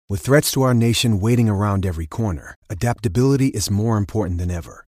With threats to our nation waiting around every corner, adaptability is more important than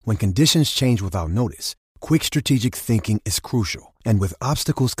ever. When conditions change without notice, quick strategic thinking is crucial. And with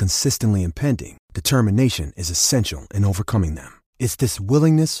obstacles consistently impending, determination is essential in overcoming them. It's this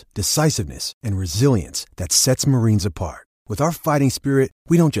willingness, decisiveness, and resilience that sets Marines apart. With our fighting spirit,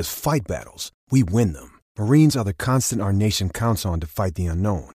 we don't just fight battles, we win them. Marines are the constant our nation counts on to fight the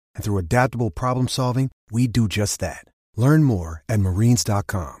unknown. And through adaptable problem solving, we do just that. Learn more at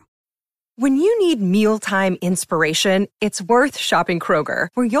marines.com. When you need mealtime inspiration, it's worth shopping Kroger,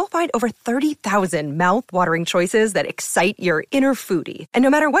 where you'll find over 30,000 mouth-watering choices that excite your inner foodie. And no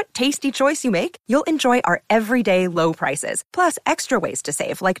matter what tasty choice you make, you'll enjoy our everyday low prices, plus extra ways to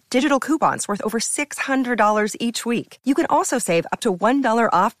save, like digital coupons worth over $600 each week. You can also save up to $1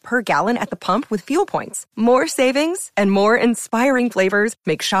 off per gallon at the pump with fuel points. More savings and more inspiring flavors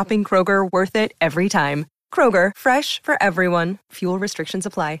make shopping Kroger worth it every time. Kroger, fresh for everyone. Fuel restrictions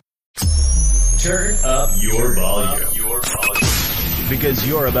apply. Turn up your volume. Because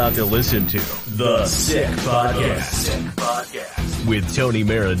you're about to listen to The Sick Podcast. With Tony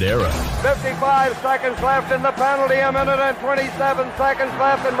Marinaro. 55 seconds left in the penalty, a minute and 27 seconds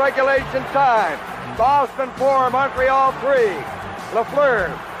left in regulation time. Boston 4, Montreal 3.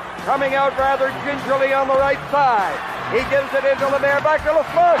 Lafleur coming out rather gingerly on the right side. He gives it into Lemaire, back to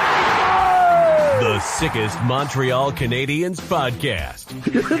Lafleur. The sickest Montreal Canadiens podcast.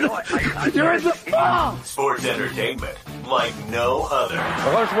 You're in the ball! Sports entertainment like no other.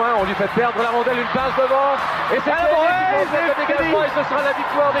 Rejoint, on lui fait perdre la rondelle, une passe devant. Et c'est le dégagement, et ce sera la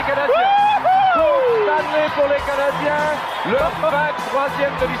victoire des Canadiens. Coupe Stanley pour les Canadiens. Leur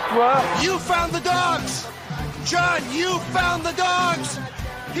 23e de l'histoire. You found the dogs! John, you found the dogs!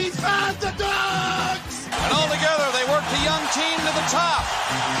 He found the dogs! And all together, they worked a young team to the top.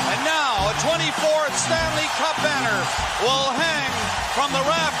 And now, a 24th Stanley Cup banner will hang from the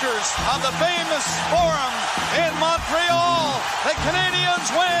rafters of the famous Forum in Montreal. The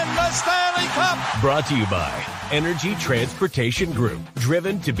Canadiens win the Stanley Cup. Brought to you by Energy Transportation Group.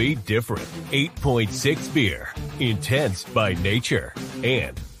 Driven to be different. 8.6 beer. Intense by nature.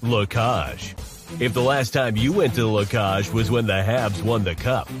 And Locage. If the last time you went to Locage was when the Habs won the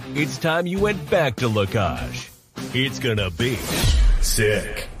Cup, it's time you went back to Locage. It's gonna be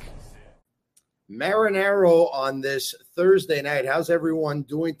sick. Marinaro on this Thursday night. How's everyone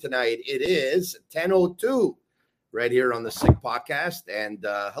doing tonight? It is 10:02 right here on the Sick Podcast. And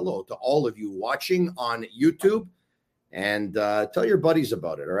hello to all of you watching on YouTube. And tell your buddies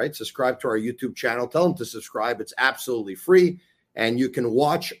about it, all right? Subscribe to our YouTube channel. Tell them to subscribe. It's absolutely free. And you can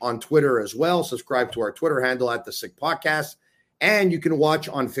watch on Twitter as well. Subscribe to our Twitter handle at The Sick Podcast. And you can watch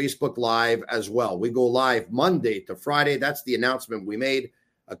on Facebook Live as well. We go live Monday to Friday. That's the announcement we made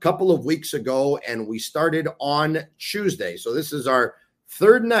a couple of weeks ago. And we started on Tuesday. So this is our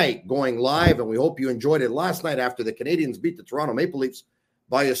third night going live. And we hope you enjoyed it last night after the Canadiens beat the Toronto Maple Leafs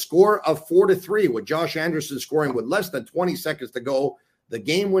by a score of 4-3 with Josh Anderson scoring with less than 20 seconds to go. The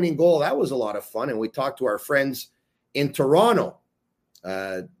game-winning goal, that was a lot of fun. And we talked to our friends in Toronto.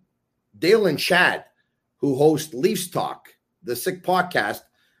 Dale and Chad, who host Leafs Talk, the Sick Podcast,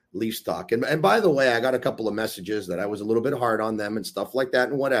 Leafs Talk. And by the way, I got a couple of messages that I was a little bit hard on them and stuff like that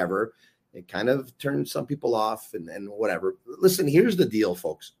and whatever. It kind of turned some people off and whatever. Listen, here's the deal,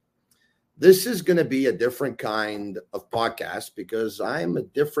 folks. This is going to be a different kind of podcast because I'm a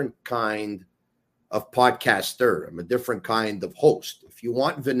different kind of podcaster. I'm a different kind of host. If you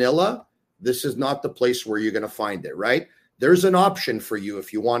want vanilla, this is not the place where you're going to find it, right? There's an option for you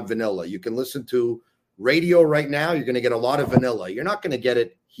if you want vanilla. You can listen to radio right now. You're going to get a lot of vanilla. You're not going to get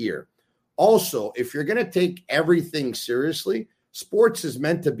it here. Also, if you're going to take everything seriously, sports is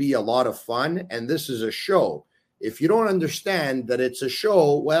meant to be a lot of fun, and this is a show. If you don't understand that it's a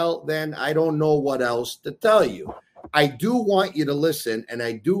show, well, then I don't know what else to tell you. I do want you to listen, and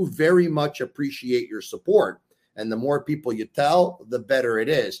I do very much appreciate your support. And the more people you tell, the better it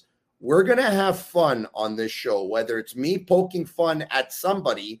is. We're going to have fun on this show, whether it's me poking fun at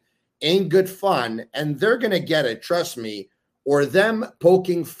somebody, ain't good fun, and they're going to get it, trust me, or them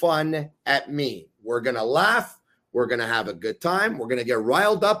poking fun at me. We're going to laugh. We're going to have a good time. We're going to get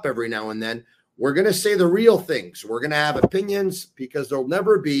riled up every now and then. We're going to say the real things. We're going to have opinions because there'll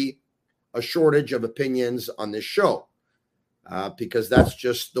never be a shortage of opinions on this show because that's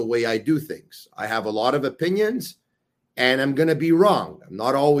just the way I do things. I have a lot of opinions. And I'm going to be wrong. I'm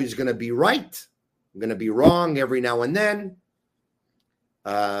not always going to be right. I'm going to be wrong every now and then.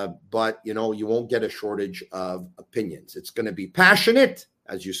 But, you know, you won't get a shortage of opinions. It's going to be passionate,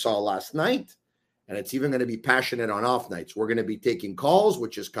 as you saw last night. And it's even going to be passionate on off nights. We're going to be taking calls,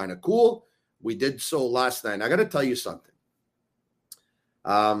 which is kind of cool. We did so last night. I got to tell you something.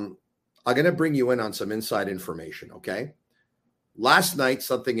 I'm going to bring you in on some inside information, okay? Last night,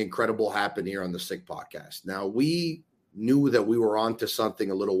 something incredible happened here on the Sick Podcast. Now, we knew that we were on to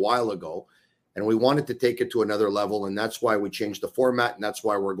something a little while ago, and we wanted to take it to another level, and that's why we changed the format, and that's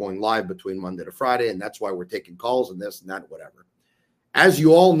why we're going live between Monday to Friday, and that's why we're taking calls and this and that, whatever. As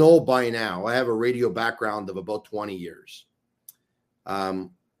you all know by now, I have a radio background of about 20 years.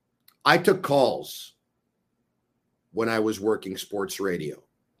 I took calls when I was working sports radio.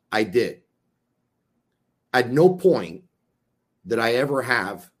 I did. At no point did I ever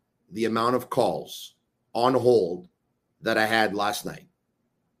have the amount of calls on hold that I had last night,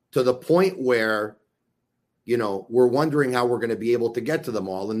 to the point where, we're wondering how we're going to be able to get to them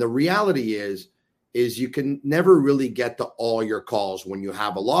all. And the reality is you can never really get to all your calls when you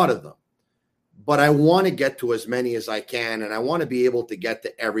have a lot of them. But I want to get to as many as I can, and I want to be able to get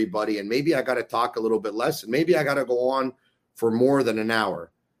to everybody. And maybe I got to talk a little bit less, and maybe I got to go on for more than an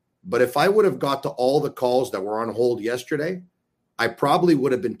hour. But if I would have got to all the calls that were on hold yesterday, I probably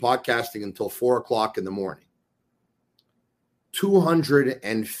would have been podcasting until 4 o'clock in the morning.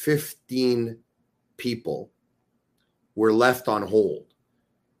 215 people were left on hold.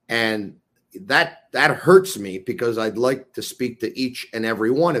 And that hurts me, because I'd like to speak to each and every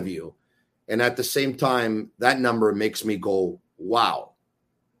one of you. And at the same time, that number makes me go, wow.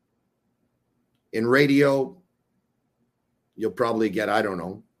 In radio, you'll probably get,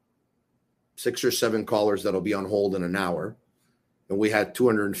 6 or 7 callers that'll be on hold in an hour. And we had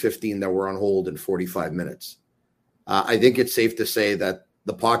 215 that were on hold in 45 minutes. I think it's safe to say that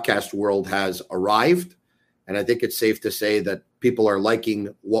the podcast world has arrived. And I think it's safe to say that people are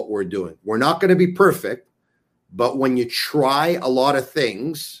liking what we're doing. We're not going to be perfect, but when you try a lot of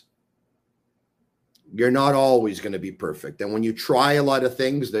things, you're not always going to be perfect. And when you try a lot of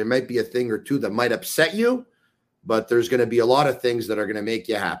things, there might be a thing or two that might upset you, but there's going to be a lot of things that are going to make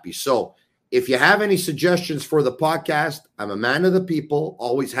you happy. So if you have any suggestions for the podcast, I'm a man of the people,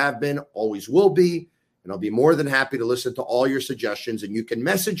 always have been, always will be, and I'll be more than happy to listen to all your suggestions. And you can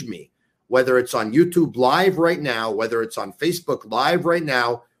message me, whether it's on YouTube Live right now, whether it's on Facebook Live right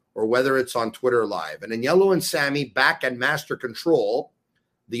now, or whether it's on Twitter Live. And Agnello and Sammy, back at Master Control,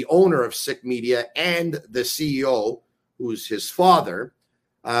 the owner of Sick Media and the CEO, who's his father,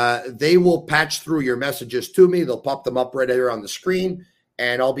 they will patch through your messages to me. They'll pop them up right here on the screen,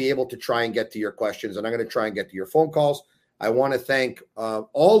 and I'll be able to try and get to your questions, and I'm going to try and get to your phone calls. I want to thank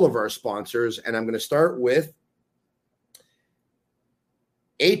all of our sponsors, and I'm going to start with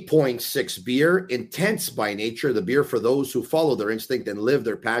 8.6 Beer, intense by nature, the beer for those who follow their instinct and live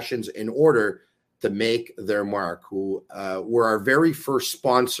their passions in order to make their mark, who were our very first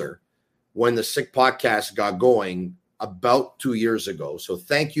sponsor when the Sick Podcast got going about 2 years ago. So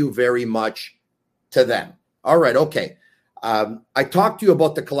thank you very much to them. All right, okay. I talked to you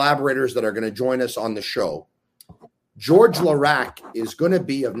about the collaborators that are going to join us on the show. George Larac is going to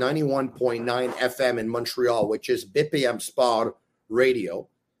be of 91.9 FM in Montreal, which is BPM Sport Radio,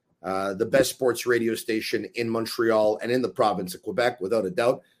 the best sports radio station in Montreal and in the province of Quebec, without a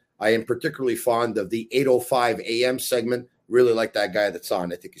doubt. I am particularly fond of the 8:05 a.m. segment. Really like that guy that's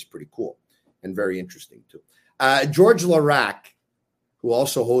on. I think he's pretty cool and very interesting too. George Larac, who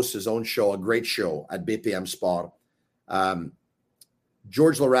also hosts his own show, a great show at BPM Sport.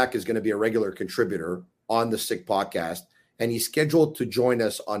 George Larac is going to be a regular contributor on the Sick Podcast, and he's scheduled to join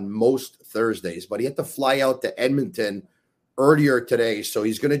us on most Thursdays, but he had to fly out to Edmonton earlier today, so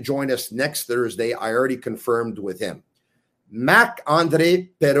he's going to join us next Thursday. I already confirmed with him. Marc-André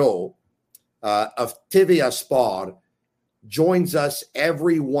Perrault of TVA Sport joins us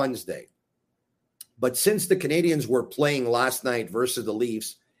every Wednesday. But since the Canadians were playing last night versus the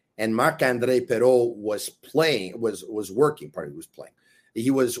Leafs, and Marc-André Perrault was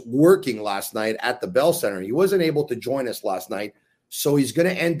working last night at the Bell Center. He wasn't able to join us last night, so he's going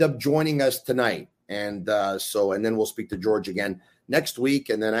to end up joining us tonight. And then we'll speak to George again next week.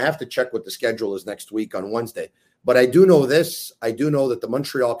 And then I have to check what the schedule is next week on Wednesday. But I do know this. I do know that the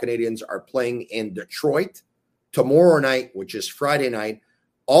Montreal Canadiens are playing in Detroit tomorrow night, which is Friday night.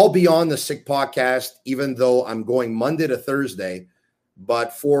 I'll be on the Sick Podcast, even though I'm going Monday to Thursday.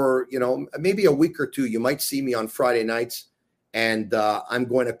 But for, maybe a week or two, you might see me on Friday nights. And I'm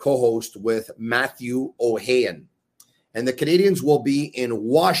going to co-host with Matthew O'Hayan. And the Canadians will be in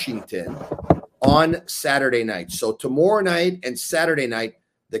Washington on Saturday night. So tomorrow night and Saturday night,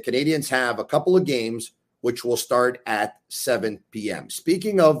 the Canadians have a couple of games, which will start at 7 p.m.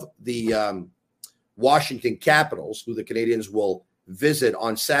 Speaking of the Washington Capitals, who the Canadians will visit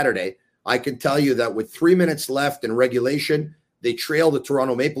on Saturday, I can tell you that with 3 minutes left in regulation, they trail the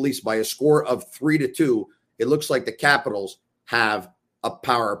Toronto Maple Leafs by a score of 3-2. It looks like the Capitals have a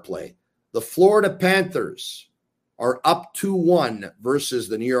power play. The Florida Panthers are up 2-1 versus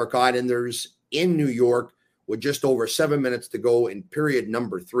the New York Islanders in New York with just over 7 minutes to go in period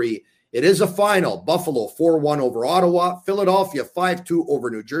number 3. It is a final. Buffalo 4-1 over Ottawa, Philadelphia 5-2 over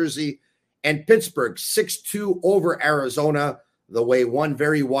New Jersey, and Pittsburgh 6-2 over Arizona, the way one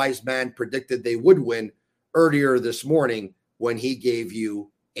very wise man predicted they would win earlier this morning when he gave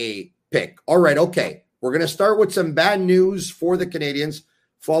you a pick. All right, okay. We're going to start with some bad news for the Canadiens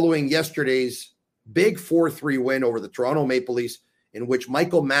following yesterday's big 4-3 win over the Toronto Maple Leafs, in which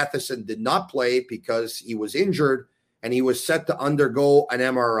Michael Matheson did not play because he was injured and he was set to undergo an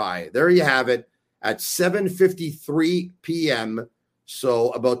MRI. There you have it at 7:53 p.m. So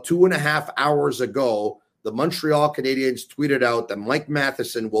about 2.5 hours ago, the Montreal Canadiens tweeted out that Mike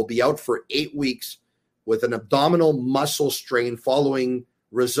Matheson will be out for 8 weeks with an abdominal muscle strain following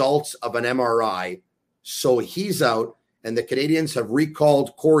results of an MRI. So he's out, and the Canadiens have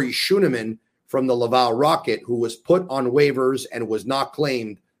recalled Corey Schooneman from the Laval Rocket, who was put on waivers and was not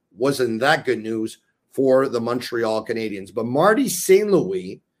claimed. Wasn't that good news for the Montreal Canadiens? But Marty St.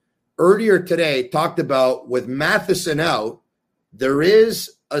 Louis earlier today talked about, with Matheson out, there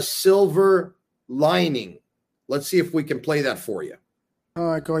is a silver lining. Let's see if we can play that for you.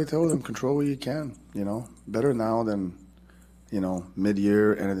 Like I told him, control what you can, better now than,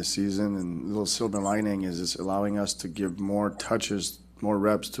 mid-year, end of the season. And the little silver lining is it's allowing us to give more touches, more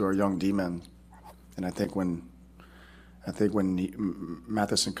reps to our young D-men. And I think when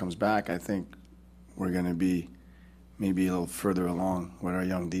Matheson comes back, I think we're going to be maybe a little further along with our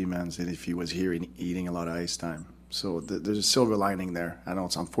young D-men than if he was here eating a lot of ice time. So there's a silver lining there. I know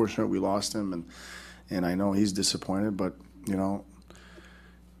it's unfortunate we lost him, and I know he's disappointed, but,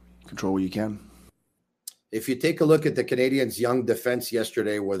 control what you can. If you take a look at the Canadiens' young defense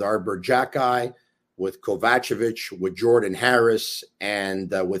yesterday with Arbor Xhekaj, with Kovacevic, with Jordan Harris, and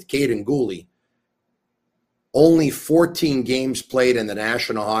with Caden Gooley, only 14 games played in the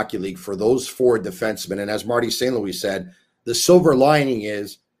National Hockey League for those 4 defensemen. And as Marty St. Louis said, the silver lining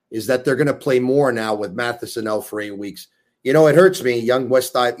is that they're going to play more now with Matheson out for 8 weeks. It hurts me, young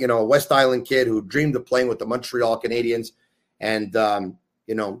West Island kid who dreamed of playing with the Montreal Canadiens. And,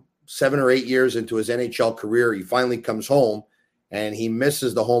 7 or 8 years into his NHL career, he finally comes home and he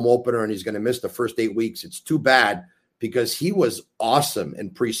misses the home opener, and he's going to miss the first 8 weeks. It's too bad because he was awesome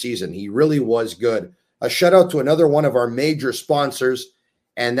in preseason. He really was good. A shout out to another one of our major sponsors,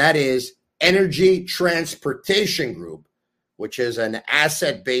 and that is Energy Transportation Group, which is an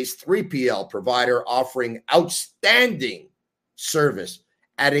asset-based 3PL provider offering outstanding service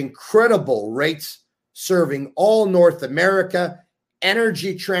at incredible rates, serving all North America.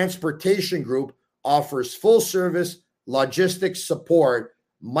 Energy Transportation Group offers full-service logistics support.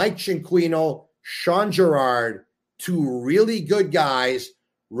 Mike Cinquino, Sean Gerard, 2 really good guys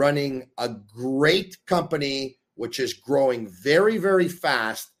running a great company, which is growing very, very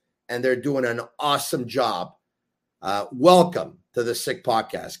fast, and they're doing an awesome job. Welcome to the Sick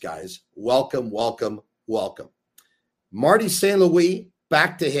Podcast, guys. Welcome, welcome, welcome. Marty St. Louis,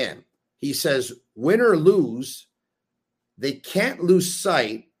 back to him. He says, win or lose, they can't lose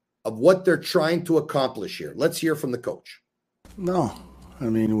sight of what they're trying to accomplish here. Let's hear from the coach. No, I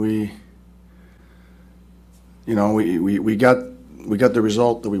mean, we got the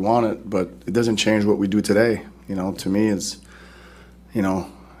result that we wanted, but it doesn't change what we do today. To me, it's,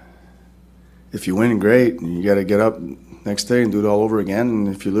 if you win, great. You got to get up next day and do it all over again. And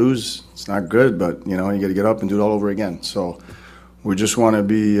if you lose, it's not good, but, you got to get up and do it all over again. So we just want to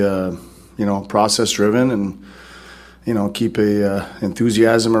be, process-driven and, keep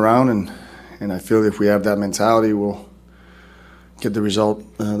enthusiasm around. And I feel if we have that mentality, we'll get the result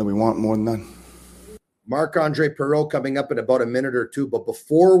that we want more than that. Marc-Andre Perreault coming up in about a minute or two. But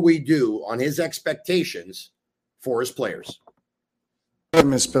before we do, on his expectations for his players.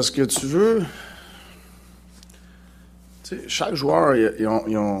 Mais c'est parce que tu veux... chaque joueur, ils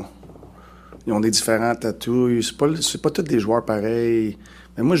ont des différents tatous. C'est pas tous des joueurs pareils.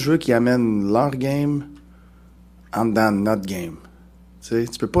 Mais moi, je veux qu'ils amènent leur game en dedans de notre game. Tu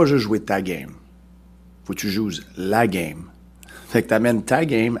peux pas juste jouer ta game. Faut que tu joues la game. Fait que t'amènes ta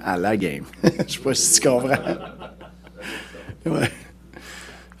game à la game. Je sais pas si tu comprends. Ouais.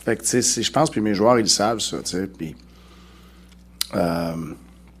 Fait que, tu sais, je pense que mes joueurs, ils le savent, ça, tu sais. Puis,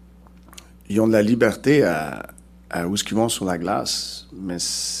 ils ont de la liberté à où est-ce qu'ils vont sur la glace, mais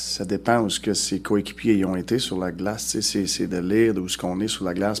ça dépend où est-ce que ses coéquipiers y ont été sur la glace. Tu sais, c'est de lire d'où est-ce qu'on est sur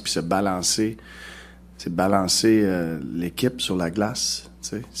la glace, puis se balancer. C'est balancer l'équipe sur la glace. Tu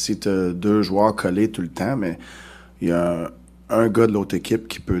sais. Si tu as 2 joueurs collés tout le temps, mais il y a un gars de l'autre équipe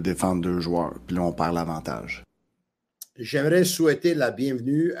qui peut défendre 2 joueurs. Puis là, on perd l'avantage. j'aimerais souhaiter la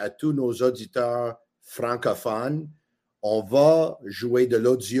bienvenue à tous nos auditeurs francophones. On va jouer de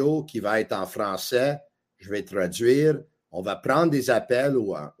l'audio qui va être en français. Je vais traduire. On va prendre des appels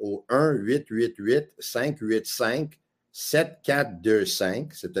au 1-888-585-7425.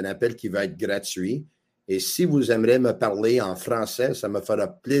 C'est un appel qui va être gratuit. Et si vous aimeriez me parler en français, ça me fera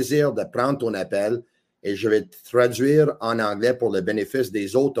plaisir de prendre ton appel et je vais traduire en anglais pour le bénéfice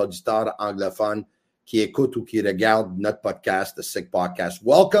des autres auditeurs anglophones qui écoutent ou qui regardent notre podcast, The Sick Podcast.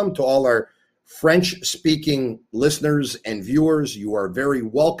 Welcome to all our French-speaking listeners and viewers. You are very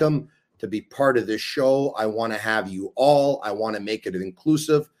welcome to be part of this show. I want to have you all. I want to make it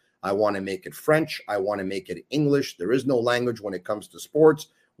inclusive. I want to make it French. I want to make it English. There is no language when it comes to sports.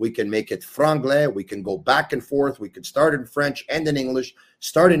 We can make it franglais. We can go back and forth. We can start in French and in English,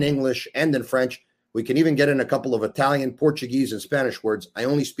 start in English and in French. We can even get in a couple of Italian, Portuguese, and Spanish words. I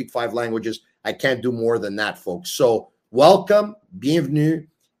only speak 5 languages. I can't do more than that, folks. So welcome, bienvenue,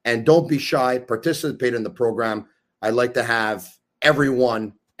 and don't be shy. Participate in the program. I'd like to have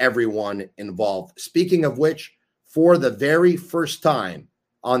everyone involved. Speaking of which, for the very first time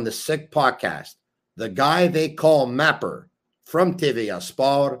on the Sick Podcast, the guy they call Mapper from TVA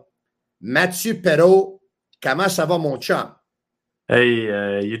Sport, Mathieu Perreault. Comment ça va, mon chum?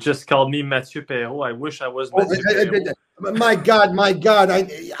 Hey, you just called me Mathieu Perreault. I wish I was Mathieu Perreault. My God.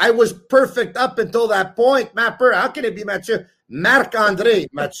 I was perfect up until that point, Mapper. How can it be Mathieu? Marc-André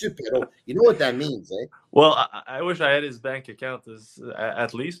Mathieu Perreault. You know what that means, eh? Well, I wish I had his bank account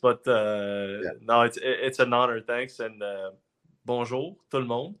at least, but no, it's an honor. Thanks, and bonjour, tout le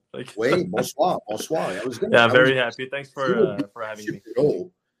monde. Oui, bonsoir. I'm very happy. Thanks for having me.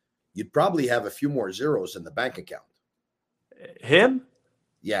 Perreault, you'd probably have a few more zeros in the bank account. Him?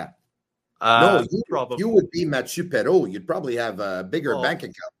 Yeah. No, you would be Mathieu Perreault. You'd probably have a bigger bank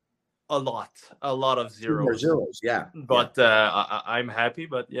account. A lot of zeros. More zeros, yeah. But I'm happy.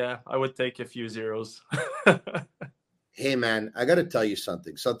 But yeah, I would take a few zeros. Hey, man, I got to tell you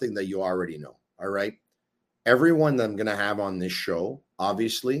something that you already know. All right. Everyone that I'm going to have on this show,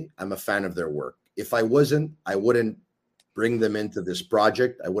 obviously, I'm a fan of their work. If I wasn't, I wouldn't bring them into this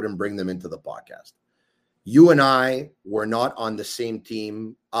project. I wouldn't bring them into the podcast. You and I were not on the same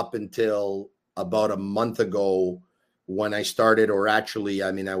team up until about a month ago when I started, or actually,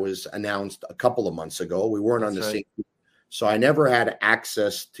 I was announced a couple of months ago. We weren't on the same team. So I never had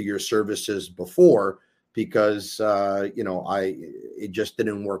access to your services before because, it just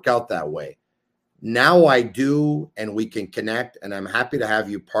didn't work out that way. Now I do, and we can connect, and I'm happy to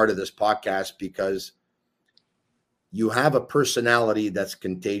have you part of this podcast because you have a personality that's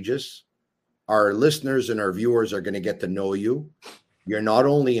contagious. Our listeners and our viewers are going to get to know you. You're not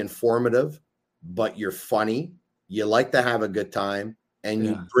only informative, but you're funny. You like to have a good time, and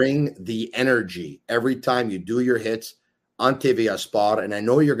you bring the energy every time you do your hits on TVA Sport. And I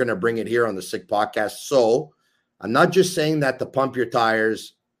know you're going to bring it here on the Sick Podcast. So I'm not just saying that to pump your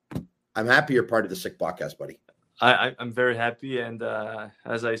tires. I'm happy you're part of the Sick Podcast, buddy. I'm very happy. And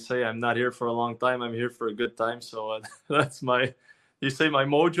as I say, I'm not here for a long time. I'm here for a good time. So that's you say my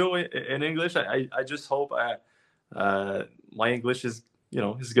mojo in English. I just hope my English is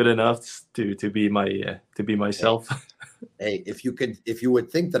good enough to be myself. Hey, if you would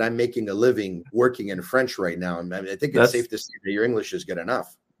think that I'm making a living working in French right now, I think it's safe to say that your English is good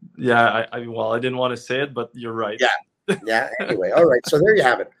enough. Yeah, I didn't want to say it, but you're right. Yeah. Anyway, all right. So there you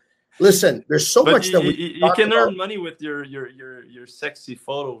have it. Listen, there's so much that you can earn money with your sexy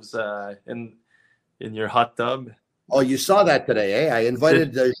photos in your hot tub. Oh, you saw that today, eh? I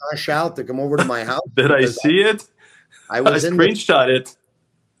invited Jean-Charles to come over to my house. Did I see it? I screenshot it.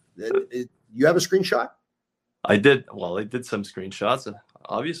 You have a screenshot? I did. Well, I did some screenshots,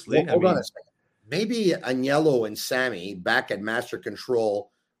 obviously. Well, hold on a second. Maybe Agnello and Sammy back at Master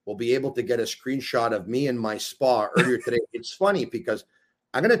Control will be able to get a screenshot of me in my spa earlier today. It's funny because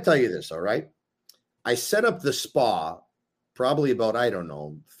I'm going to tell you this, all right? I set up the spa probably about,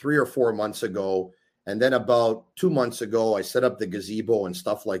 3 or 4 months ago. And then about 2 months ago, I set up the gazebo and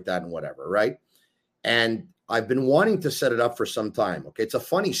stuff like that and whatever, right? And I've been wanting to set it up for some time. Okay, it's a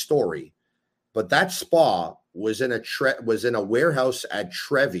funny story, but that spa was in a warehouse at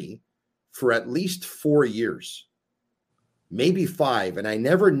Trevi for at least 4 years, maybe 5, and I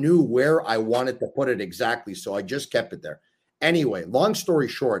never knew where I wanted to put it exactly, so I just kept it there. Anyway, long story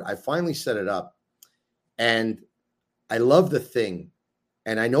short, I finally set it up, and I love the thing.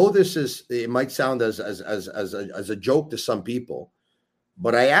 And I know it might sound as a joke to some people,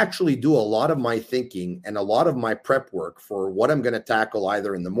 but I actually do a lot of my thinking and a lot of my prep work for what I'm going to tackle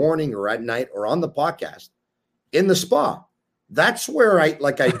either in the morning or at night or on the podcast in the spa. That's where I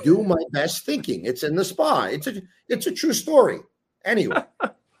do my best thinking. It's in the spa. It's a true story. Anyway,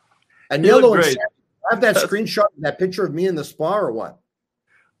 and Yellow and Sam, have that screenshot, that picture of me in the spa, or what?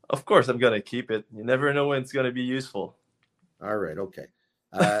 Of course, I'm gonna keep it. You never know when it's gonna be useful. All right, okay.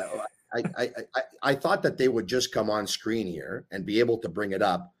 I thought that they would just come on screen here and be able to bring it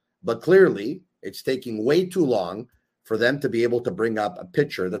up, but clearly it's taking way too long for them to be able to bring up a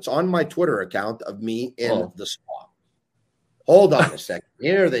picture that's on my Twitter account of me in the spa. Hold on a second.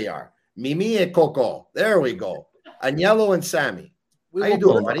 Here they are. Mimi and Coco. There we go. Agnello and Sammy. How you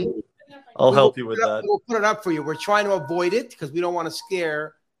doing, buddy? I'll help you with that. We'll put it up for you. We're trying to avoid it because we don't want to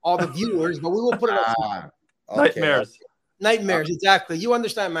scare all the viewers, but we will put it up for you. Nightmares. Nightmares, exactly. You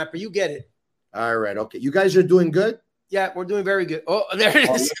understand, Mapper. You get it. All right, okay. You guys are doing good? Yeah, we're doing very good. Oh, there it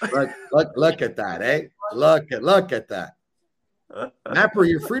is. Look at that, eh? Look at that. Mapper,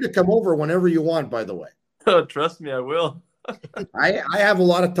 you're free to come over whenever you want, by the way. Oh, trust me, I will. I have a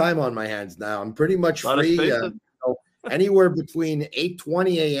lot of time on my hands now. I'm pretty much free. Anywhere between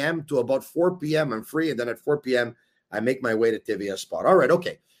 8:20 a.m. to about 4 p.m. I'm free, and then at 4 p.m. I make my way to Tivia Spot. All right,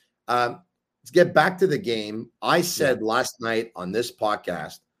 okay. Let's get back to the game. I said last night on this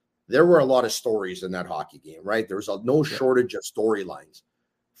podcast, there were a lot of stories in that hockey game, right? There was no shortage of storylines.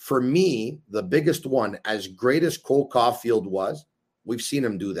 For me, the biggest one, as great as Cole Caulfield was, we've seen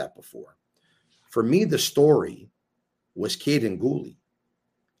him do that before. For me, the story was Caden Gooley.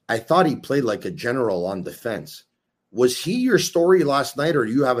 I thought he played like a general on defense. Was he your story last night, or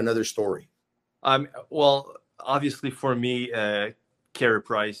do you have another story? Well, obviously for me, Carey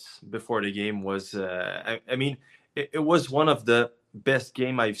Price before the game was, it was one of the best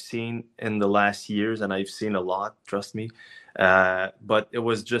game I've seen in the last years, and I've seen a lot, trust me. But it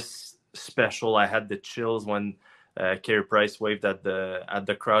was just special. I had the chills when Carey Price waved at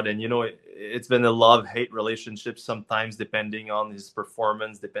the crowd, and it's been a love-hate relationship sometimes, depending on his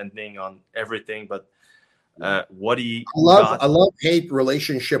performance, depending on everything. But what he a love-hate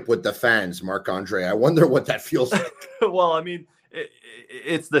relationship with the fans, Marc-Andre. I wonder what that feels like. Well, I mean,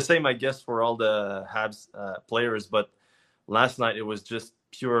 it's the same, I guess, for all the Habs players. But last night it was just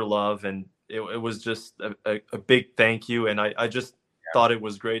pure love, and it was just a big thank you. And I just thought it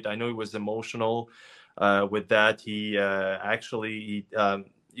was great. I know he was emotional with that. He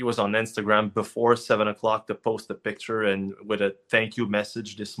he was on Instagram before 7:00 to post a picture and with a thank you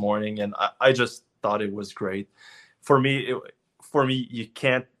message this morning. And I just thought it was great. For me, you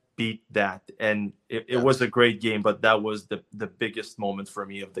can't beat that. And it was a great game, but that was the biggest moment for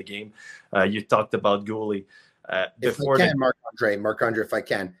me of the game. You talked about Gooley. Marc-Andre, if I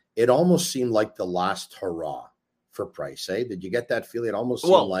can, it almost seemed like the last hurrah for Price. Eh? Did you get that feeling? It almost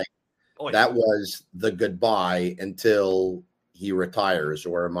seemed that was the goodbye until he retires,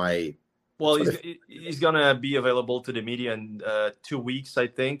 or am I? Well, he's going to be available to the media in 2 weeks, I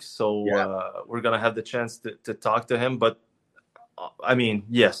think. So we're going to have the chance to talk to him. But, I mean,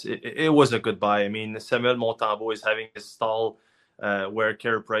 yes, it was a goodbye. I mean, Samuel Montembeault is having his stall where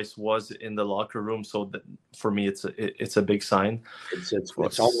Carey Price was in the locker room. So for me, it's a big sign.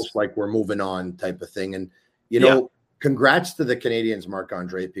 It's almost like we're moving on type of thing. And, congrats to the Canadians,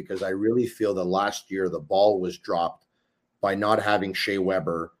 Marc-Andre, because I really feel that last year the ball was dropped by not having Shea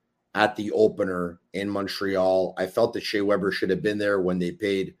Weber at the opener in Montreal. I felt that Shea Weber should have been there when they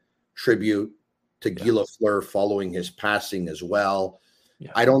paid tribute to Guy Lafleur following his passing as well.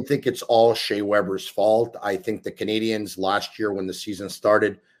 Yeah. I don't think it's all Shea Weber's fault. I think the Canadians last year when the season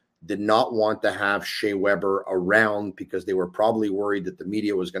started did not want to have Shea Weber around because they were probably worried that the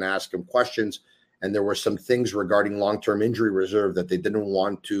media was going to ask him questions. And there were some things regarding long-term injury reserve that they didn't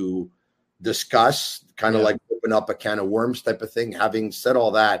want to discuss, kind of like open up a can of worms type of thing. Having said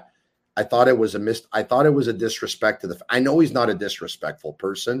all that, I thought it was a disrespect to I know he's not a disrespectful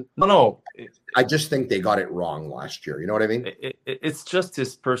person. No. I just think they got it wrong last year. You know what I mean? It's just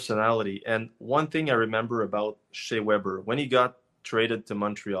his personality. And one thing I remember about Shea Weber, when he got traded to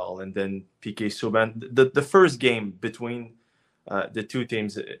Montreal and then PK Subban, the first game between the two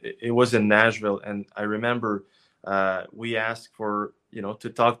teams, it was in Nashville. And I remember we asked for, to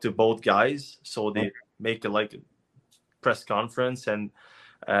talk to both guys. So they make a press conference, and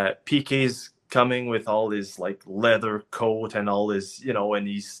PK's coming with all his leather coat and all his, and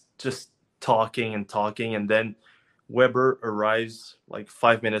he's just talking. And then Weber arrives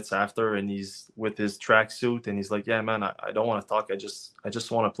 5 minutes after, and he's with his tracksuit, and he's like, yeah, man, I don't want to talk. I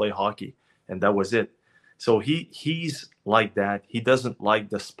just want to play hockey. And that was it. So he's like that. He doesn't like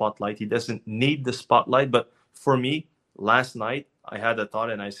the spotlight. He doesn't need the spotlight. But for me, last night, I had a thought,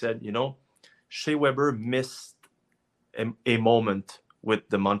 and I said, Shea Weber missed a moment with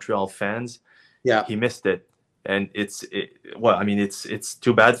the Montreal fans. Yeah. He missed it. and it's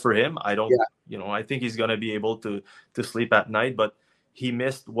too bad for him. I don't, Yeah. I think he's gonna be able to sleep at night, but he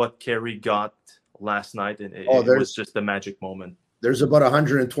missed what Kerry got last night, and it was just a magic moment. There's about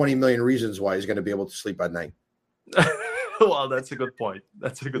 120 million reasons why he's going to be able to sleep at night. Well, that's a good point.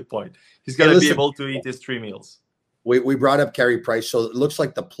 He's going to be able to eat his 3 meals. We brought up Carey Price, so it looks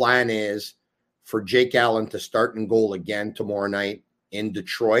like the plan is for Jake Allen to start in goal again tomorrow night in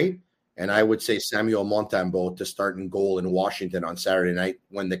Detroit, and I would say Samuel Montembeault to start in goal in Washington on Saturday night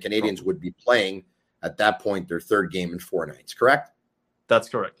when the Canadians would be playing at that point their third game in 4 nights. Correct? That's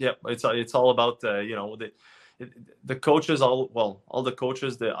correct. Yeah, it's all about the coaches. All the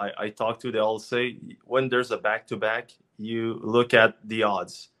coaches that I talk to, they all say when there's a back-to-back, you look at the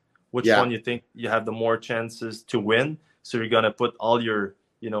odds. Which one you think you have the more chances to win? So you're gonna put all your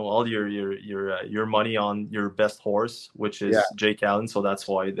money on your best horse, which is Jake Allen. So that's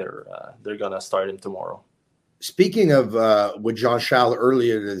why they're gonna start him tomorrow. Speaking of with Jean Charles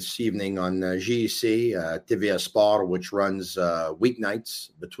earlier this evening on GEC TVA Sport, which runs weeknights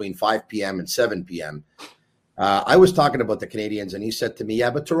between 5 p.m. and 7 p.m. I was talking about the Canadians, and he said to me,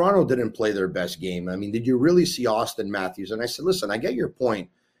 "Yeah, but Toronto didn't play their best game. I mean, did you really see Austin Matthews?" And I said, "Listen, I get your point.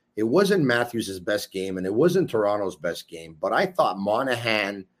 It wasn't Matthews' best game, and it wasn't Toronto's best game. But I thought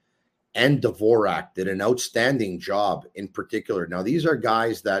Monahan and Dvorak did an outstanding job in particular. Now, these are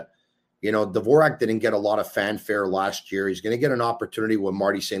guys that." Dvorak didn't get a lot of fanfare last year. He's going to get an opportunity with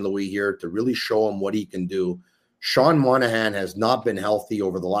Marty St. Louis here to really show him what he can do. Sean Monahan has not been healthy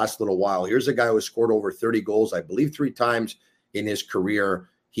over the last little while. Here's a guy who has scored over 30 goals, I believe 3 times in his career.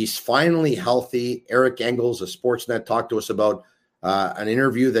 He's finally healthy. Eric Engels of Sportsnet talked to us about an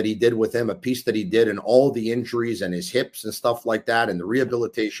interview that he did with him, a piece that he did, and all the injuries and his hips and stuff like that and the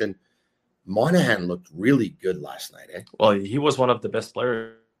rehabilitation. Monahan looked really good last night. Well, he was one of the best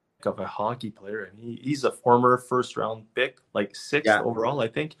players of a hockey player, and he's a former first-round pick, like 6th overall, I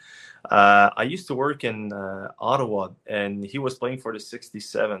think. I used to work in Ottawa, and he was playing for the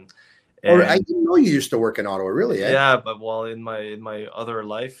 67. And, I didn't know you used to work in Ottawa, really? Yeah, but in my other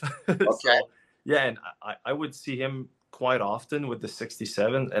life. Okay. So, and I would see him quite often with the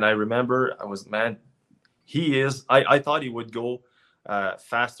 67, and I remember I thought he would go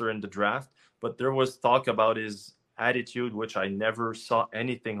faster in the draft, but there was talk about his attitude, which I never saw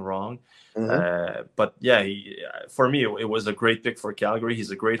anything wrong. Mm-hmm. But for me, it was a great pick for Calgary. He's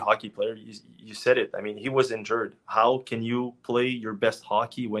a great hockey player. You said it. I mean, he was injured. How can you play your best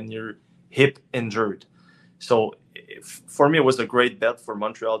hockey when you're hip injured? So for me, it was a great bet for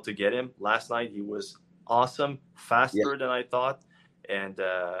Montreal to get him. Last night, he was awesome, faster than I thought. And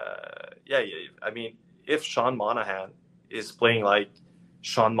I mean, if Sean Monahan is playing like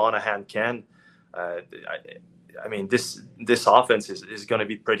Sean Monahan can, I mean, this offense is going to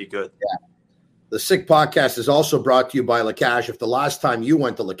be pretty good. Yeah. The Sick Podcast is also brought to you by La Cage. If the last time you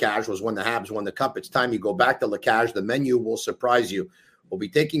went to La Cage was when the Habs won the Cup, it's time you go back to La Cage. The menu will surprise you. We'll be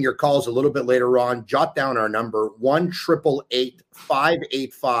taking your calls a little bit later on. Jot down our number,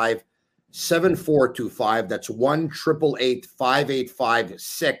 1-888-585-7425. That's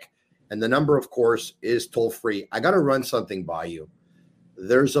 1-888-585-SICK. And the number, of course, is toll-free. I got to run something by you.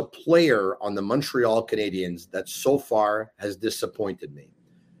 There's a player on the Montreal Canadiens that so far has disappointed me.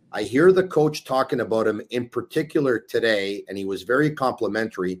 I hear the coach talking about him in particular today, and he was very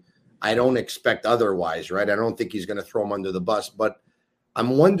complimentary. I don't expect otherwise, right? I don't think he's going to throw him under the bus, but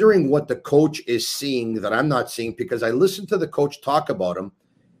I'm wondering what the coach is seeing that I'm not seeing, because I listened to the coach talk about him,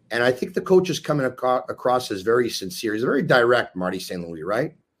 and I think the coach is coming across as very sincere. He's very direct, Marty St. Louis,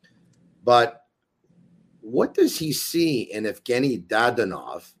 right? But what does he see in Evgeny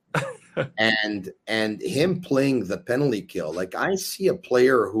Dadonov and him playing the penalty kill? Like, I see a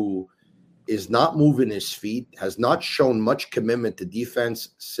player who is not moving his feet, has not shown much commitment to defense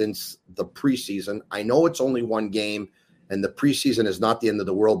since the preseason. I know it's only one game and the preseason is not the end of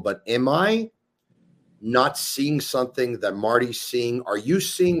the world, but am I not seeing something that Marty's seeing? Are you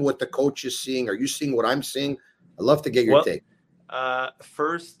seeing what the coach is seeing? Are you seeing what I'm seeing? I'd love to get your take.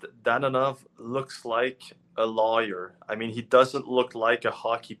 First, Dadonov looks like a lawyer. I mean, he doesn't look like a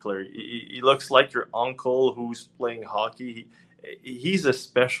hockey player. He looks like your uncle who's playing hockey. He's a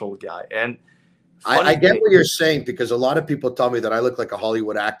special guy. And I get what you're saying, because a lot of people tell me that I look like a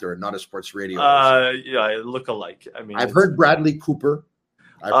Hollywood actor and not a sports radio host. Yeah, I look alike. I mean, I've heard Bradley Cooper.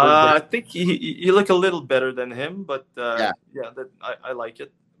 I think you look a little better than him, but I like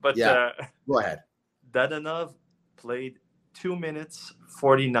it. But go ahead. Dadonov played 2 minutes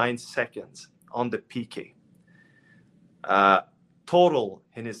 49 seconds on the PK. Total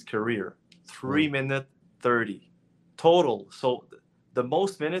in his career 3 minute 30 total. So the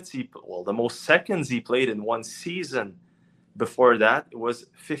most the most seconds he played in one season before that, it was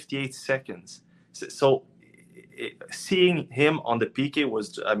 58 seconds. So seeing him on the PK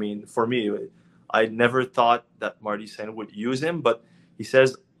was, I mean, for me, I never thought that Marty Saint would use him, but he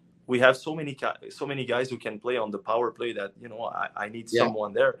says we have so many guys who can play on the power play that, you know, I need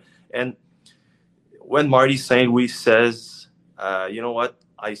someone there. And when Marty Saint Louis says, you know what,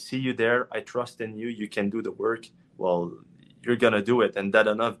 I see you there, I trust in you, you can do the work, well, you're gonna do it. And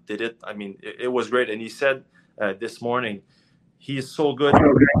Dadonov did it. I mean, it was great. And he said this morning, he is so good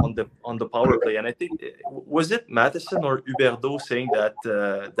on the power play. And I think, was it Matheson or Huberdeau saying that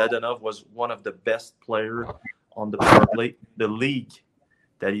Dadonov was one of the best players on the power play, the league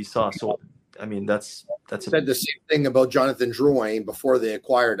that he saw. So, I mean, that's said the same thing about Jonathan Drouin before they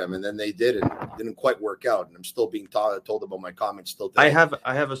acquired him, and then they did, and it didn't quite work out. And I'm still being told about my comments still today.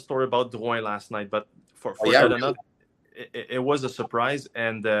 I have a story about Drouin last night, but for Dadonov, really? It was a surprise,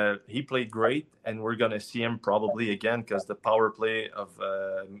 and he played great, and we're going to see him probably again because the power play of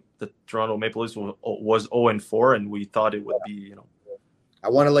the Toronto Maple Leafs was 0-4, and we thought it would be, you know. I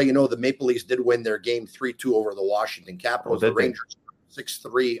want to let you know the Maple Leafs did win their game 3-2 over the Washington Capitals. The Rangers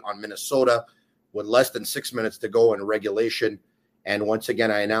 6-3 on Minnesota with less than 6 minutes to go in regulation. And once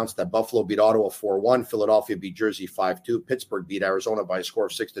again, I announced that Buffalo beat Ottawa 4-1, Philadelphia beat Jersey 5-2, Pittsburgh beat Arizona by a score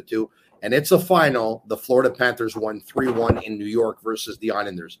of 6-2. And it's a final. The Florida Panthers won 3-1 in New York versus the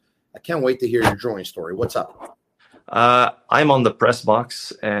Islanders. I can't wait to hear your drawing story. What's up? I'm on the press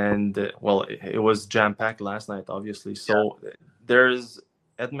box, and, it was jam-packed last night, obviously. So there's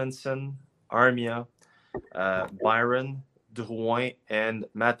Edmondson, Armia, Byron, Drouin, and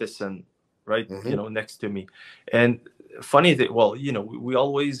Matheson, right, you know, next to me. And funny that, we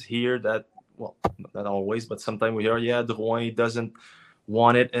always hear that, not always, but sometimes we hear, Drouin doesn't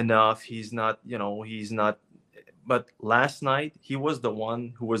want it enough. He's not. But last night, he was the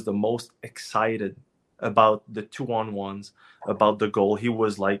one who was the most excited about the 2-on-1s, about the goal. He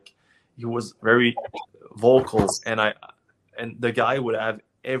was very vocal, and the guy would have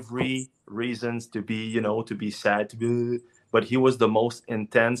every reasons to be sad, but he was the most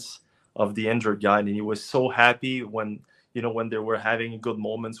intense of the injured guy, and he was so happy when they were having good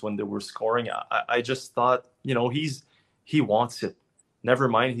moments, when they were scoring. I just thought, he wants it. Never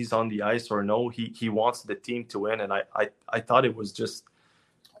mind he's on the ice or no, he wants the team to win. And I thought it was just,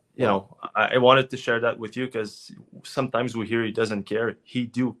 I wanted to share that with you because sometimes we hear he doesn't care. He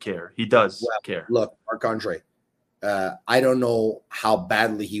do care. He does care. Look, Marc-Andre, I don't know how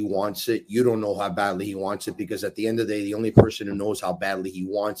badly he wants it. You don't know how badly he wants it, because at the end of the day, the only person who knows how badly he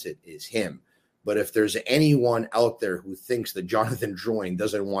wants it is him. But if there's anyone out there who thinks that Jonathan Drouin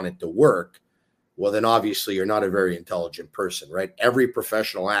doesn't want it to work, well, then obviously you're not a very intelligent person, right? Every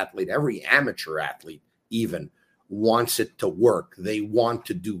professional athlete, every amateur athlete even, wants it to work. They want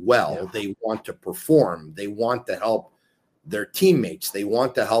to do well. Yeah. They want to perform. They want to help their teammates. They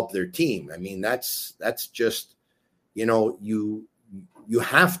want to help their team. I mean, that's just, you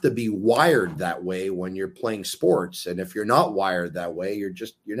have to be wired that way when you're playing sports. And if you're not wired that way, you're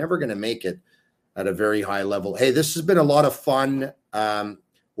never going to make it at a very high level. Hey, this has been a lot of fun.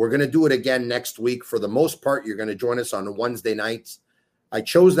 We're going to do it again next week. For the most part, you're going to join us on Wednesday nights. I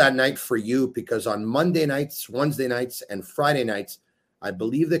chose that night for you because on Monday nights, Wednesday nights, and Friday nights, I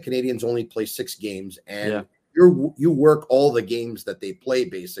believe the Canadians only play 6 games, and you work all the games that they play,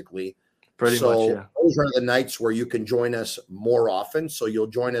 basically. Pretty much, yeah. Those are the nights where you can join us more often. So you'll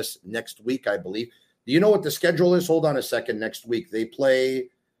join us next week, I believe. Do you know what the schedule is? Hold on a second. Next week they play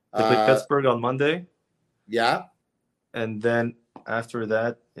Pittsburgh on Monday. Yeah, and then after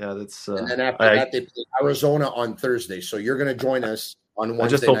that, that's. And then after that, they play Arizona on Thursday. So you're going to join us on Wednesday. I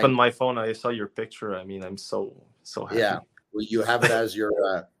just opened my phone. I saw your picture. I mean, I'm so happy. Yeah, well, you have it as your.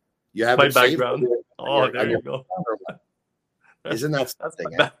 You have my it background. There you go. Isn't that something?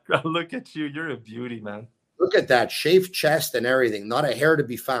 That's my background. Look at you. You're a beauty, man. Look at that shaved chest and everything. Not a hair to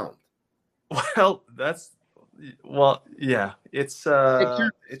be found. Well, yeah. It's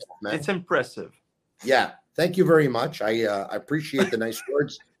impressive. Yeah. Thank you very much. I appreciate the nice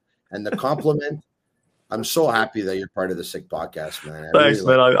words and the compliment. I'm so happy that you're part of the Sick Podcast, man. Thanks,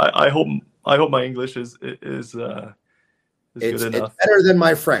 man. I hope my English is good enough. It's better than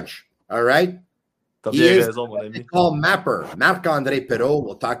my French. All right. He is called Mapper, Marc-André Perreault.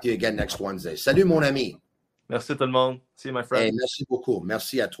 We'll talk to you again next Wednesday. Salut, mon ami. Merci tout le monde. See you, my friend. Hey, merci beaucoup.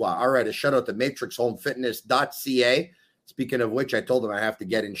 Merci à toi. All right. A shout out to matrixhomefitness.ca. Speaking of which, I told them I have to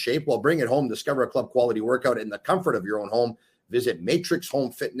get in shape. Well, bring it home. Discover a club quality workout in the comfort of your own home. Visit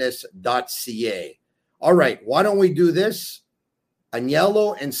matrixhomefitness.ca. All right. Why don't we do this?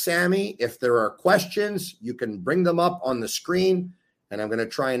 Agnello and Sammy, if there are questions, you can bring them up on the screen, and I'm going to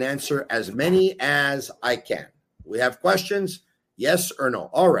try and answer as many as I can. We have questions, yes or no?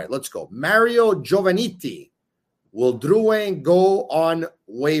 All right, let's go. Mario Giovannitti. Will Drouin go on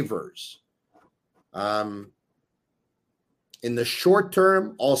waivers? In the short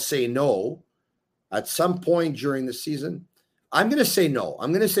term, I'll say no. At some point during the season, I'm going to say no.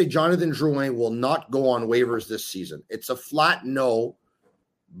 I'm going to say Jonathan Drouin will not go on waivers this season. It's a flat no,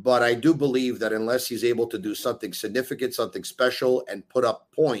 but I do believe that unless he's able to do something significant, something special, and put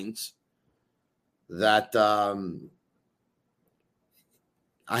up points, that I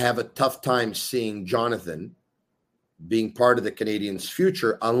have a tough time seeing Jonathan being part of the Canadiens'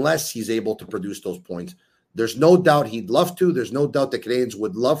 future unless he's able to produce those points. There's no doubt he'd love to. There's no doubt the Canadiens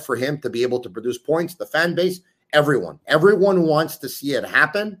would love for him to be able to produce points. The fan base, everyone wants to see it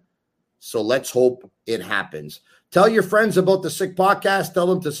happen. So let's hope it happens. Tell your friends about the Sick Podcast. Tell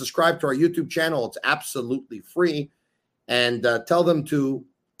them to subscribe to our YouTube channel. It's absolutely free. And tell them to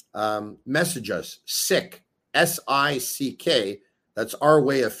message us, Sick, S-I-C-K. That's our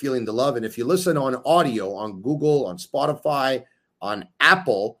way of feeling the love. And if you listen on audio, on Google, on Spotify, on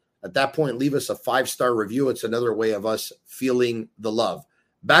Apple, at that point, leave us a 5-star review. It's another way of us feeling the love.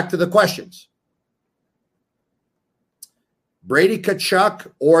 Back to the questions. Brady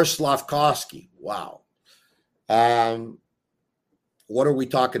Tkachuk or Slafkovsky? Wow. What are we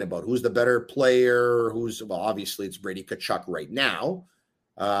talking about? Who's the better player? Well, obviously it's Brady Tkachuk right now.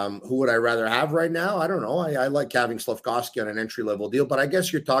 Who would I rather have right now? I don't know. I like having Slafkovsky on an entry-level deal, but I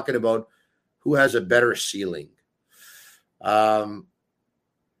guess you're talking about who has a better ceiling.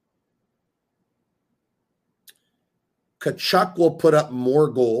 Tkachuk will put up more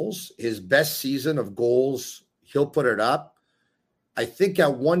goals. His best season of goals, he'll put it up. I think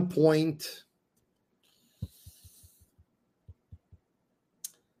at one point,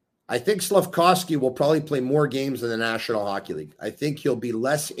 I think Slafkovsky will probably play more games in the National Hockey League. I think he'll be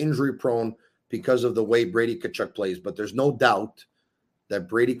less injury prone because of the way Brady Tkachuk plays, but there's no doubt that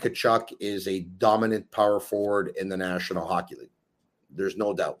Brady Tkachuk is a dominant power forward in the National Hockey League. There's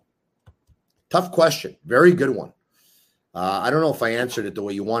no doubt. Tough question. Very good one. I don't know if I answered it the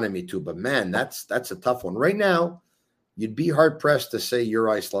way you wanted me to, but man, that's a tough one. Right now, you'd be hard-pressed to say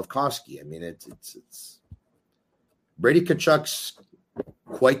Juraj Slafkovsky. I mean, it's Brady Tkachuk's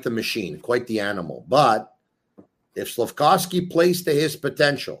quite the machine, quite the animal. But if Slafkovsky plays to his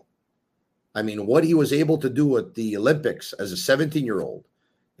potential, I mean, what he was able to do at the Olympics as a 17-year-old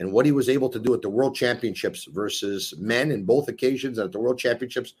and what he was able to do at the World Championships versus men in both occasions at the World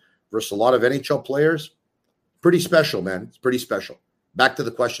Championships versus a lot of NHL players, pretty special, man. It's pretty special. Back to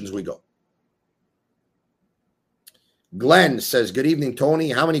the questions we go. Glenn says, good evening, Tony.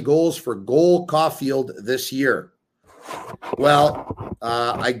 How many goals for Cole Caulfield this year? Well,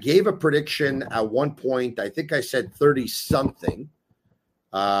 I gave a prediction at one point. I think I said 30-something.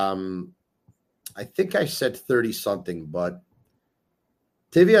 I think I said 30-something, but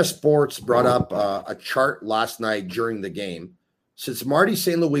Tivia Sports brought up a chart last night during the game. Since Marty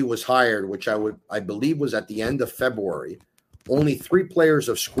St. Louis was hired, which I believe was at the end of February, only 3 players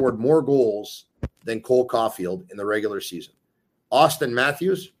have scored more goals than Cole Caulfield in the regular season. Austin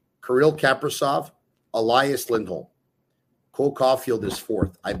Matthews, Kirill Kaprizov, Elias Lindholm. Cole Caulfield is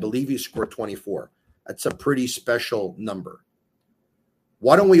 4th. I believe he scored 24. That's a pretty special number.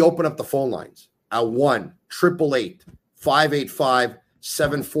 Why don't we open up the phone lines at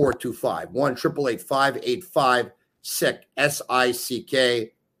 1-888-585-7425. 1-888-585-SICK,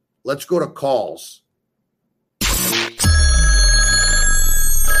 S-I-C-K. Let's go to calls.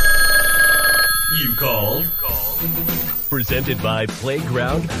 You called. Presented by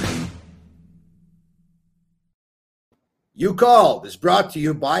Playground. You Called is brought to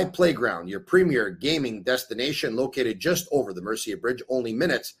you by Playground, your premier gaming destination located just over the Mercier Bridge, only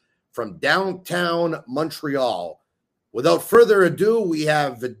minutes from downtown Montreal. Without further ado, we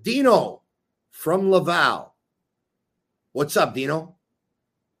have Dino from Laval. What's up, Dino?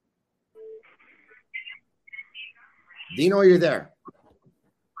 Dino, are you there?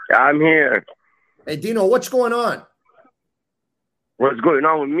 I'm here. Hey, Dino, what's going on? What's going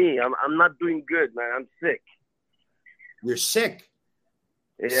on with me? I'm not doing good, man. I'm sick. You're sick?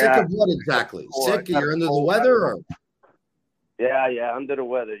 Yeah. Sick of what exactly? Sick? You're under the weather? Or? Yeah, under the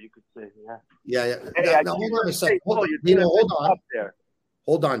weather, you could say. Yeah. Hey, now hold on a second. Dino, hold on.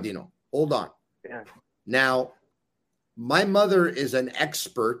 Hold on, Dino. Hold on. Yeah. Now, my mother is an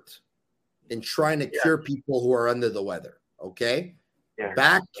expert in trying to cure people who are under the weather, okay? Yeah.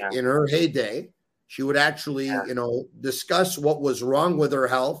 Back in her heyday, she would actually, discuss what was wrong with her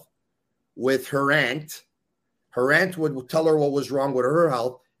health with her aunt. Her aunt would tell her what was wrong with her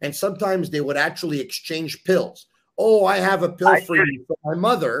health, and sometimes they would actually exchange pills. oh, I have a pill for you. So my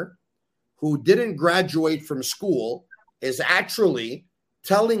mother, who didn't graduate from school, is actually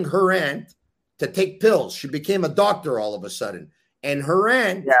telling her aunt to take pills. She became a doctor all of a sudden. And her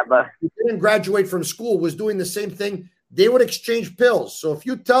aunt, who didn't graduate from school, was doing the same thing. They would exchange pills. So if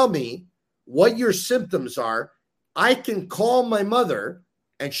you tell me what your symptoms are, I can call my mother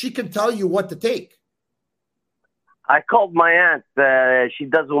and she can tell you what to take. I called my aunt. She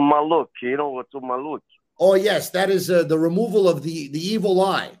does umaluk. You know what's umaluk? Oh, yes. That is the removal of the evil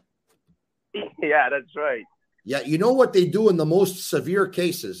eye. Yeah, that's right. Yeah. You know what they do in the most severe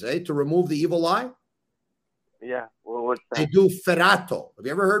cases, to remove the evil eye? Yeah. Well, what's that? They do ferrato. Have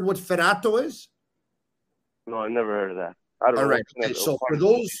you ever heard what ferrato is? No, I never heard of that. I don't know. All right. Okay. So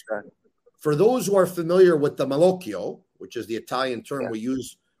for those who are familiar with the malocchio, which is the Italian term we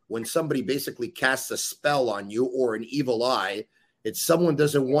use when somebody basically casts a spell on you or an evil eye, it's someone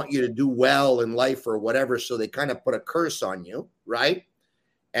doesn't want you to do well in life or whatever, so they kind of put a curse on you, right?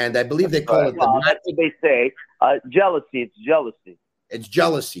 And I believe they call it that's what they say. Jealousy. It's jealousy. It's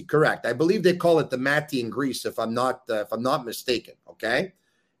jealousy, correct. I believe they call it the matti in Greece, if I'm not mistaken. Okay.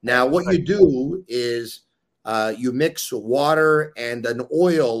 Now, what you do is you mix water and an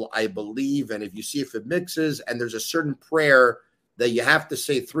oil, I believe, and if you see if it mixes, and there's a certain prayer that you have to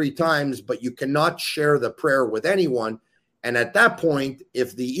say 3 times, but you cannot share the prayer with anyone. And at that point,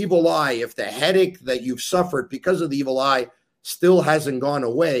 if the evil eye, if the headache that you've suffered because of the evil eye still hasn't gone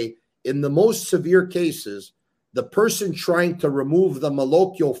away, in the most severe cases, the person trying to remove the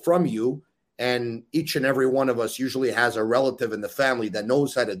malocchio from you, and each and every one of us usually has a relative in the family that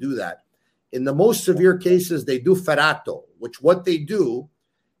knows how to do that. In the most severe cases, they do ferrato, which what they do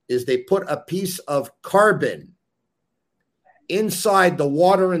is they put a piece of carbon inside the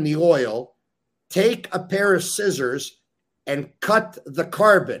water and the oil, take a pair of scissors, and cut the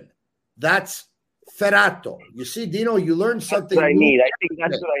carbon. That's ferrato. You see, Dino, you learned something. That's what I need. I think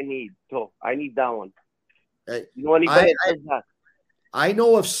that's what I need. So I need that one. You know anybody that does that? I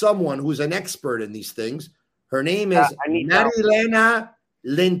know of someone who's an expert in these things. Her name is Marilena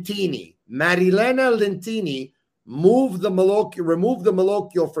Lentini. Marilena Lentini removed the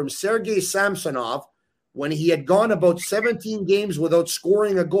malocchio from Sergei Samsonov when he had gone about 17 games without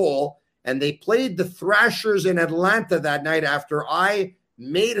scoring a goal, and they played the Thrashers in Atlanta that night after I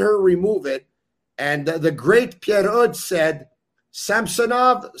made her remove it. And the great Pierre said,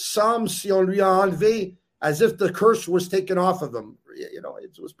 Samsonov semble si on lui a enlevé, as if the curse was taken off of him. You know,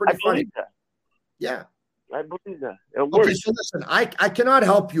 it was pretty funny. Yeah. I believe that. Okay, so listen, I cannot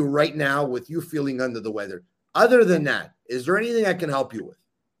help you right now with you feeling under the weather. Other than that, is there anything I can help you with?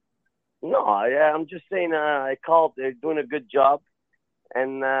 No, I'm just saying I called. They're doing a good job.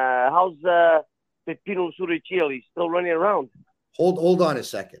 And how's Peppino Suricilli? He's still running around. Hold on a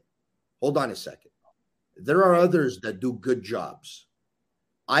second. Hold on a second. There are others that do good jobs.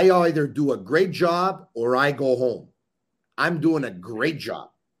 I either do a great job or I go home. I'm doing a great job.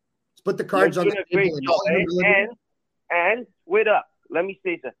 Let's put the cards on the table. And wait up. Let me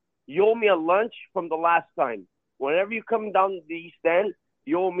say something. You owe me a lunch from the last time. Whenever you come down to the East End,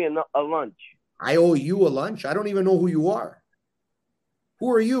 you owe me a lunch. I owe you a lunch? I don't even know who you are.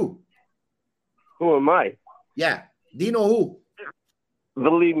 Who are you? Who am I? Yeah. Dino who?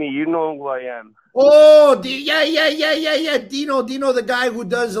 Believe me, you know who I am. Oh, yeah. Dino, the guy who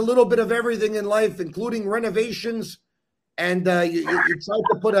does a little bit of everything in life, including renovations. And you tried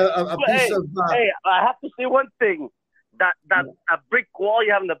to put a piece of... Hey, I have to say one thing. That brick wall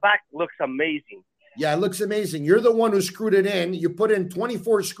you have in the back looks amazing. Yeah, it looks amazing. You're the one who screwed it in. You put in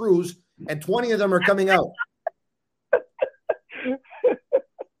 24 screws, and 20 of them are coming out.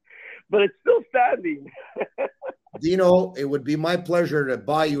 But it's still standing. Dino, it would be my pleasure to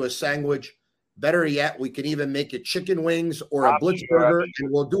buy you a sandwich. Better yet, we can even make it chicken wings or a Blitzburger,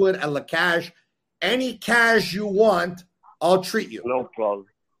 and we'll do it at La Cage. Any cash you want, I'll treat you. No problem.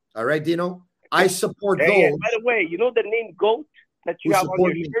 All right, Dino? I support those. By the way, you know the name GOAT that you have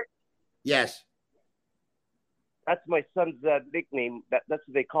on your shirt? Yes. That's my son's nickname. That's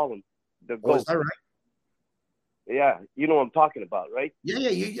what they call him. The GOAT. Oh, is that right? Yeah, you know what I'm talking about, right?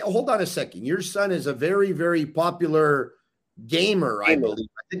 Yeah. Hold on a second. Your son is a very, very popular gamer, I believe.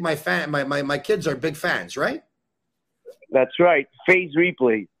 I think my kids are big fans, right? That's right. Phase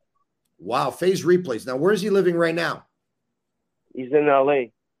Replay. Wow, Phase Replays. Now, where is he living right now? He's in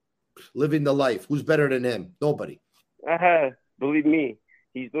L.A. Living the life. Who's better than him? Nobody. Believe me,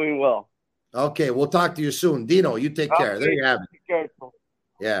 he's doing well. Okay, we'll talk to you soon. Dino, you take care. There you have it. Be careful.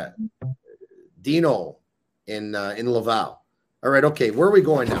 Yeah. Dino in Laval. All right, okay. Where are we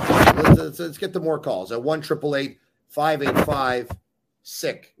going now? Let's get to more calls at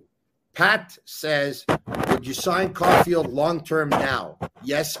 1-888-585-SICK. Pat says, would you sign Caulfield long-term now?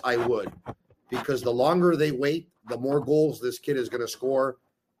 Yes, I would. Because the longer they wait, the more goals this kid is going to score,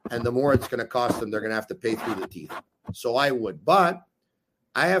 and the more it's going to cost them. They're going to have to pay through the teeth. So I would. But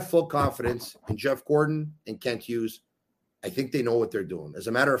I have full confidence in Jeff Gordon and Kent Hughes. I think they know what they're doing. As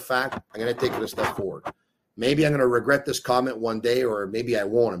a matter of fact, I'm going to take it a step forward. Maybe I'm going to regret this comment one day, or maybe I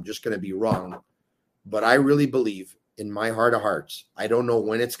won't. I'm just going to be wrong. But I really believe in my heart of hearts, I don't know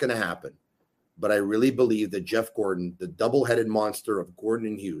when it's going to happen, but I really believe that Jeff Gordon, the double-headed monster of Gordon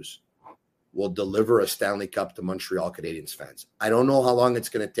and Hughes, will deliver a Stanley Cup to Montreal Canadiens fans. I don't know how long it's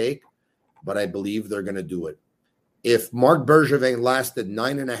going to take, but I believe they're going to do it. If Marc Bergevin lasted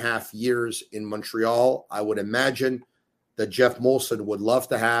 9.5 years in Montreal, I would imagine that Jeff Molson would love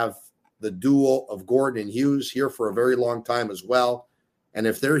to have the duo of Gordon and Hughes here for a very long time as well. And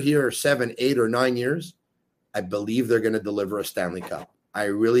if they're here 7, 8, or 9 years, I believe they're going to deliver a Stanley Cup. I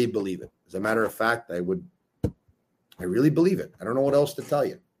really believe it. As a matter of fact, I really believe it. I don't know what else to tell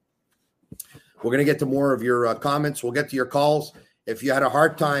you. We're going to get to more of your comments. We'll get to your calls. If you had a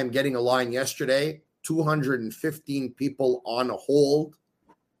hard time getting a line yesterday, 215 people on hold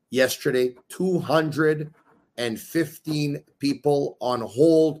yesterday, 215 people on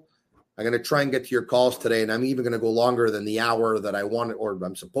hold. I'm going to try and get to your calls today, and I'm even going to go longer than the hour that I wanted, or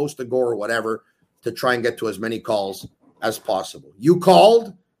I'm supposed to go, or whatever, to try and get to as many calls as possible. You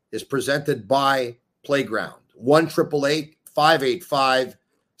Called is presented by Playground.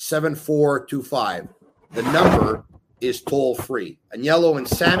 1-888-585-7425. The number is toll free. And Yellow and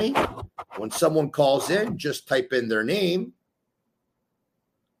Sammy, when someone calls in, just type in their name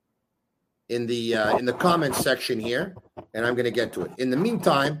in the comments section here, and I'm going to get to it. In the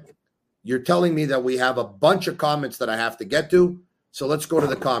meantime, you're telling me that we have a bunch of comments that I have to get to, so let's go to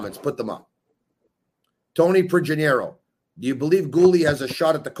the comments. Put them up. Tony Prigioniero, do you believe Gouli has a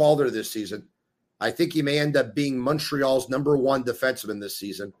shot at the Calder this season? I think he may end up being Montreal's number one defenseman this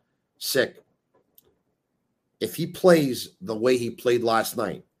season. Sick. If he plays the way he played last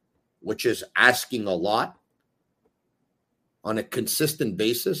night, which is asking a lot on a consistent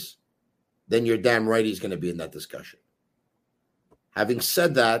basis, then you're damn right he's going to be in that discussion. Having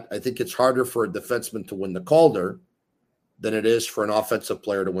said that, I think it's harder for a defenseman to win the Calder than it is for an offensive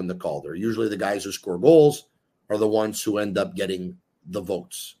player to win the Calder. Usually the guys who score goals are the ones who end up getting the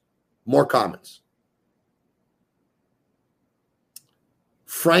votes. More comments.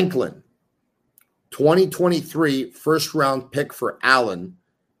 Franklin, 2023 first-round pick for Allen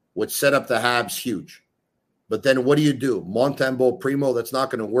would set up the Habs huge. But then what do you do? Montembeault, Primo, that's not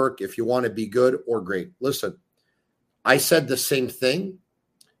going to work if you want to be good or great. Listen, I said the same thing.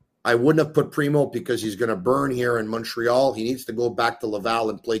 I wouldn't have put Primo because he's going to burn here in Montreal. He needs to go back to Laval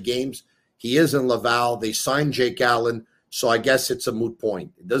and play games. He is in Laval. They signed Jake Allen, so I guess it's a moot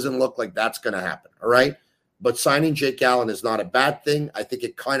point. It doesn't look like that's going to happen, all right? But signing Jake Allen is not a bad thing. I think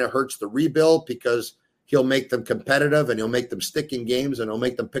it kind of hurts the rebuild because he'll make them competitive and he'll make them stick in games and he'll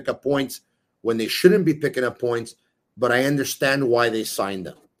make them pick up points when they shouldn't be picking up points. But I understand why they signed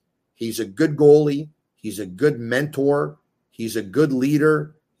him. He's a good goalie. He's a good mentor. He's a good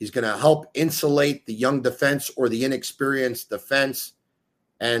leader. He's going to help insulate the young defense or the inexperienced defense.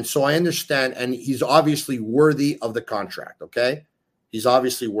 And so I understand. And he's obviously worthy of the contract, okay? He's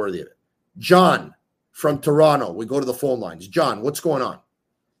obviously worthy of it. John from Toronto. We go to the phone lines. John, what's going on?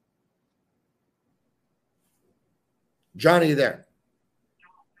 John, are you there?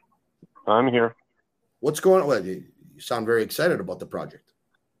 I'm here. What's going on? Well, you sound very excited about the project.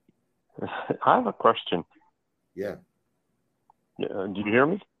 I have a question. Yeah. Do you hear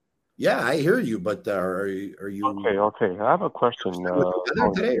me? Yeah, I hear you, but are you Okay. I have a question.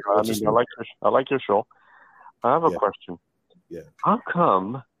 Today, I like your show. I have a question. Yeah. How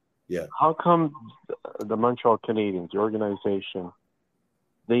come Yeah. How come the Montreal Canadiens, the organization,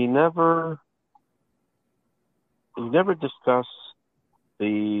 they never discuss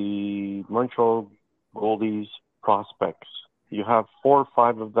the Montreal goalies prospects? You have 4 or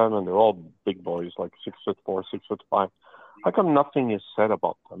 5 of them, and they're all big boys, like 6'4", 6'5". How come nothing is said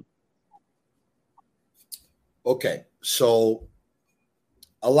about them? Okay, so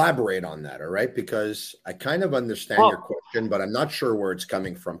elaborate on that, all right? Because I kind of understand your question, but I'm not sure where it's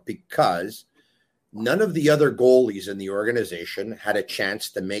coming from, because none of the other goalies in the organization had a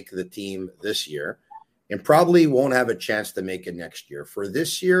chance to make the team this year and probably won't have a chance to make it next year. For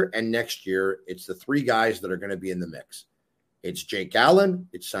this year and next year, it's the 3 guys that are going to be in the mix. It's Jake Allen,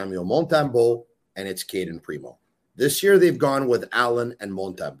 it's Samuel Montembeault, and it's Caden Primo. This year, they've gone with Allen and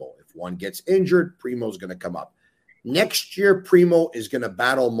Montembeault. If one gets injured, Primo's going to come up. Next year, Primo is going to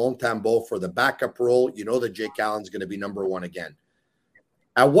battle Montembeault for the backup role. You know that Jake Allen's going to be number 1 again.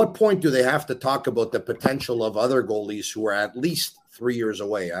 At what point do they have to talk about the potential of other goalies who are at least 3 years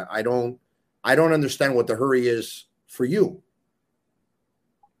away? I don't understand what the hurry is for you.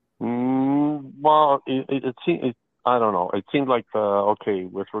 Well, it seems, I don't know. It seemed like, okay,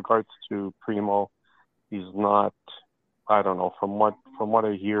 with regards to Primo, he's not, I don't know, from what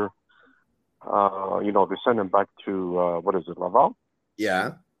I hear, they send him back to, what is it, Laval?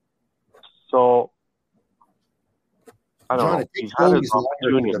 Yeah. So, I don't John, know. He's had his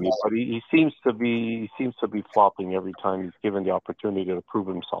opportunity, but he seems to be flopping every time he's given the opportunity to prove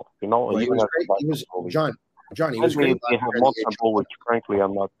himself. Well, he was great. John, he was great. They have multiple, which frankly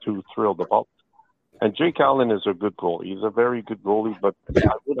I'm not too thrilled about. And Jake Allen is a good goalie. He's a very good goalie, but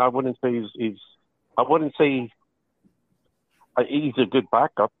I wouldn't say he's a good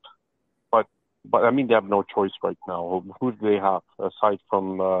backup. But I mean, they have no choice right now. Who do they have aside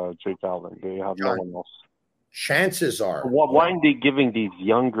from Jake Allen? They have no one else. Chances are. Why aren't they giving these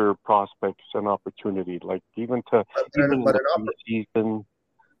younger prospects an opportunity? Like even in the season.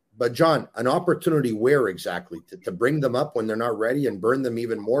 But John, an opportunity where exactly? To bring them up when they're not ready and burn them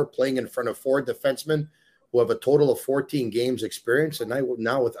even more, playing in front of 4 defensemen who have a total of 14 games experience. And I don't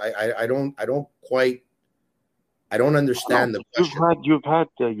understand the question. You've had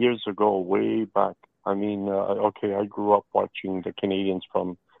years ago, way back. I mean, okay, I grew up watching the Canadians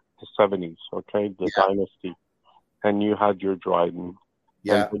from the 70s, okay, the dynasty. And you had your Dryden.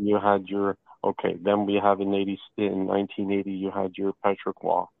 Yeah. And then you had your, okay, then we have in 1980, you had your Patrick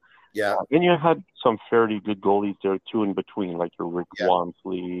Waugh. Yeah. Then you had some fairly good goalies there too in between, like your Rick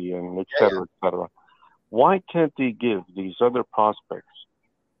Wamsley and et cetera, et cetera. Why can't they give these other prospects?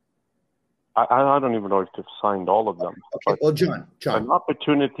 I don't even know if they've signed all of them. Okay, well, John, an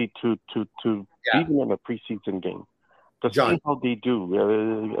opportunity to even in a preseason game to see how they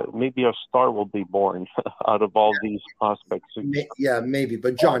do. Maybe a star will be born out of all these prospects. Maybe.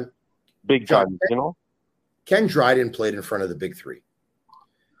 But John, big John, Ken Dryden played in front of the big 3.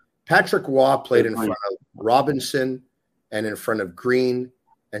 Patrick Waugh played in front of Robinson and in front of Green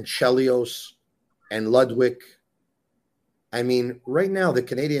and Chelios and Ludwig. I mean, right now the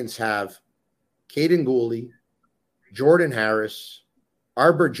Canadians have Caden Gooley, Jordan Harris,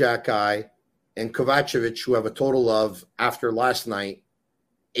 Arbor Jacki, and Kovacevic, who have a total of, after last night,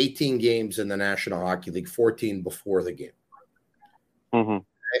 18 games in the National Hockey League, 14 before the game. Mm-hmm.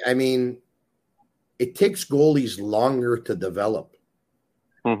 I mean, it takes goalies longer to develop.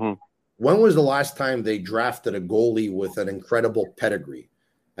 Mm-hmm. When was the last time they drafted a goalie with an incredible pedigree?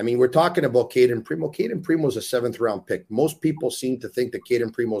 I mean, we're talking about Caden Primo. Caden Primo is a 7th-round pick. Most people seem to think that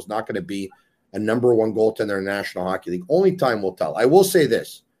Caden Primo is not going to be a number 1 goaltender in the National Hockey League. Only time will tell. I will say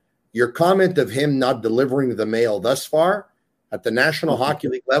this. Your comment of him not delivering the mail thus far, at the National Hockey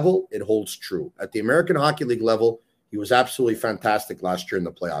League level, it holds true. At the American Hockey League level, he was absolutely fantastic last year in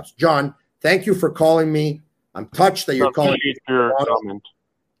the playoffs. John, thank you for calling me. I'm touched that you're calling me.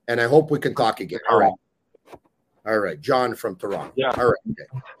 And I hope we can talk again. All right. All right. John from Toronto. Yeah. All right. Okay.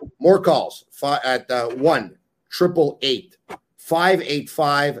 More calls at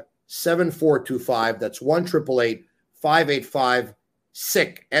 1-888-585-7425. That's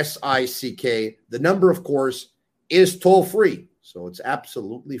 1-888-585-SICK, SICK. The number, of course, is toll free. So it's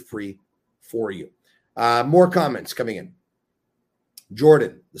absolutely free for you. More comments coming in.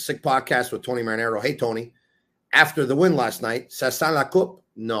 Jordan, the Sick Podcast with Tony Marinaro. Hey, Tony. After the win last night, ça sent la coupe?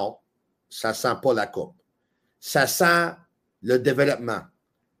 Non, ça sent pas la coupe. Ça sent le développement.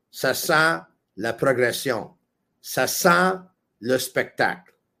 Ça sent la progression. Ça sent le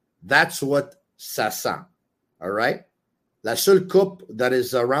spectacle. That's what ça sent. All right? La seule coupe that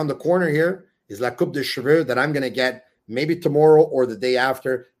is around the corner here is la coupe de cheveux that I'm going to get maybe tomorrow or the day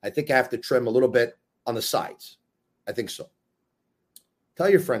after. I think I have to trim a little bit on the sides. I think so. Tell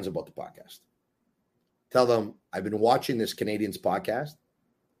your friends about the podcast. Tell them I've been watching this Canadians podcast.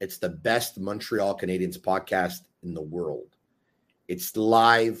 It's the best Montreal Canadiens podcast in the world. It's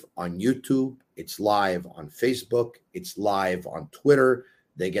live on YouTube. It's live on Facebook. It's live on Twitter.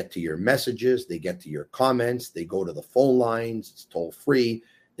 They get to your messages. They get to your comments. They go to the phone lines. It's toll free.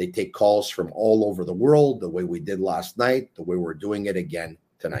 They take calls from all over the world, the way we did last night, the way we're doing it again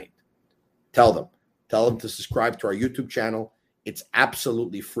tonight. Tell them to subscribe to our YouTube channel. It's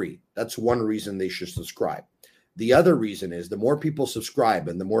absolutely free. That's one reason they should subscribe. The other reason is the more people subscribe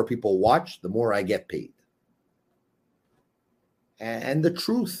and the more people watch, the more I get paid. And the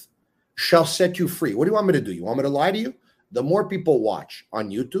truth shall set you free. What do you want me to do? You want me to lie to you? The more people watch on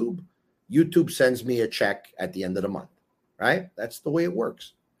YouTube, YouTube sends me a check at the end of the month, right? That's the way it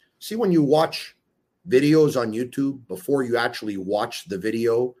works. See, when you watch videos on YouTube, before you actually watch the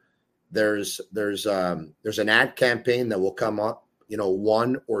video, there's an ad campaign that will come up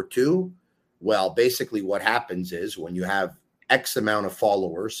one or two. Well, basically what happens is when you have X amount of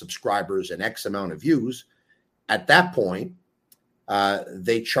followers, subscribers, and X amount of views, at that point,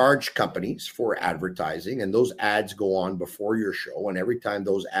 they charge companies for advertising, and those ads go on before your show. And every time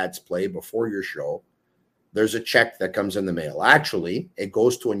those ads play before your show, there's a check that comes in the mail. Actually, it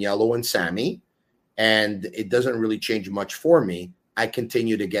goes to Agnello and Sammy, and it doesn't really change much for me. I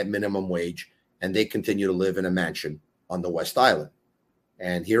continue to get minimum wage, and they continue to live in a mansion on the West Island.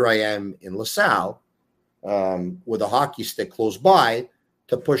 And here I am in LaSalle with a hockey stick close by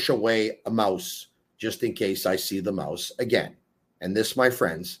to push away a mouse just in case I see the mouse again. And this, my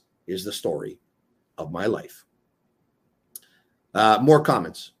friends, is the story of my life. More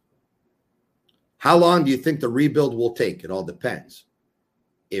comments. How long do you think the rebuild will take? It all depends.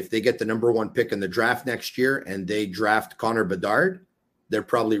 If they get the number 1 pick in the draft next year and they draft Connor Bedard, they're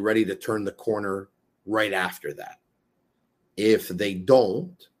probably ready to turn the corner right after that. If they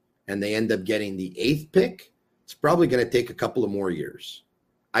don't, and they end up getting the 8th pick, it's probably going to take a couple of more years.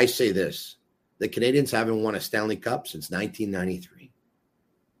 I say this, the Canadians haven't won a Stanley Cup since 1993.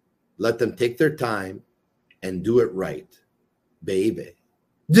 Let them take their time and do it right, baby.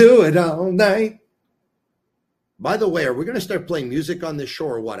 Do it all night. By the way, are we going to start playing music on this show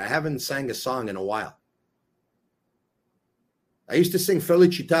or what? I haven't sang a song in a while. I used to sing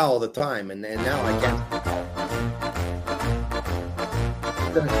Felicita all the time, and now I can't.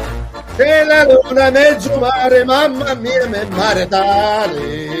 Se la luna mezzo mare, mamma mia, me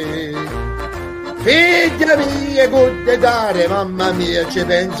maritare. Figlia mia, gutte dare, mamma mia, ci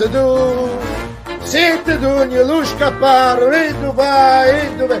penso tu. Siete tu, non scappare, e tu vai,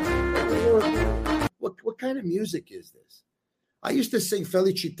 e tu vai. What kind of music is this? I used to sing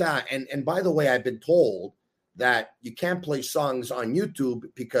Felicita, and by the way, I've been told that you can't play songs on YouTube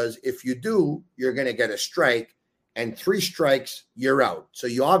because if you do, you're going to get a strike, and 3 strikes, you're out. So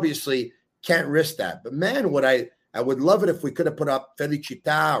you obviously can't risk that. But man, I would love it if we could have put up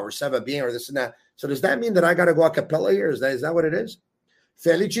Felicita or Ça va bien or this and that. So does that mean that I got to go a cappella here? Is that what it is?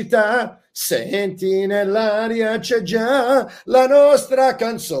 Felicità, senti nell'aria c'è già la nostra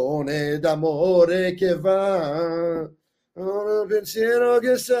canzone d'amore che va. Un pensiero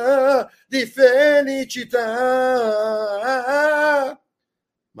che sa di felicità.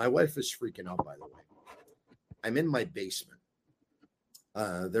 My wife is freaking out, by the way. I'm in my basement.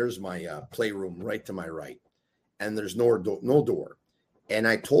 There's my playroom right to my right, and there's no door. And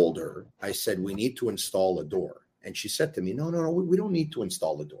I told her, I said, we need to install a door. And she said to me, no, we don't need to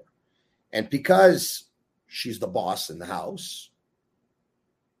install a door. And because she's the boss in the house,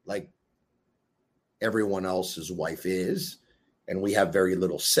 like everyone else's wife is, and we have very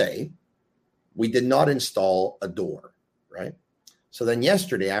little say, we did not install a door, right? So then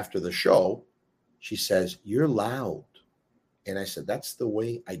yesterday after the show, she says, you're loud. And I said, that's the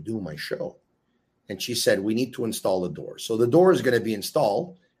way I do my show. And she said, we need to install a door. So the door is going to be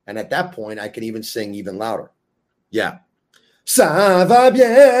installed. And at that point, I can even sing even louder. Yeah. Ça va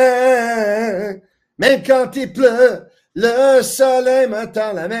bien, même quand il pleut, le soleil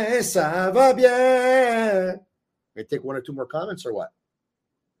m'attend la main, ça va bien. May take 1 or 2 more comments or what?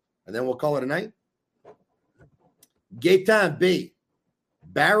 And then we'll call it a night. Gaetan B.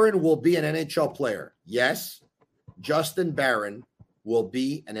 Barron will be an NHL player. Yes, Justin Barron will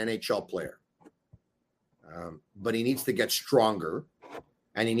be an NHL player. But he needs to get stronger,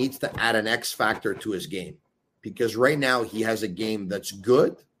 and he needs to add an X factor to his game. Because right now he has a game that's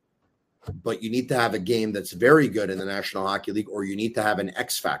good, but you need to have a game that's very good in the National Hockey League, or you need to have an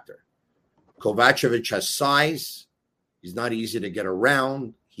X factor. Kovacevic has size. He's not easy to get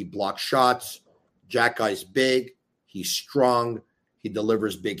around. He blocks shots. Jack Guy's big. He's strong. He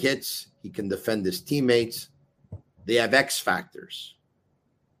delivers big hits. He can defend his teammates. They have X factors.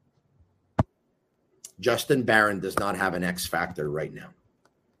 Justin Barron does not have an X factor right now.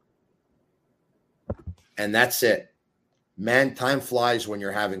 And that's it. Man, time flies when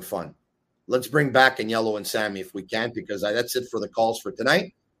you're having fun. Let's bring back Agnello and Sammy if we can, because that's it for the calls for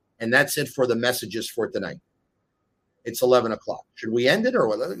tonight. And that's it for the messages for tonight. It's 11 o'clock. Should we end it, or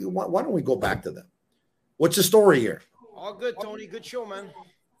why don't we go back to them? What's the story here? All good, Tony. Good show, man.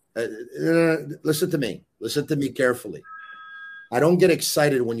 Listen to me. Listen to me carefully. I don't get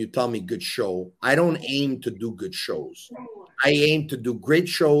excited when you tell me good show. I don't aim to do good shows. I aim to do great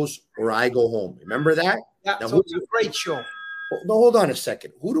shows or I go home. Remember that? Yeah, now, so it's a great show. No, hold on a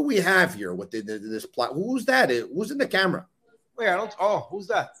second. Who do we have here with this plot? Who's that? Who's in the camera? Wait, I don't. Oh, who's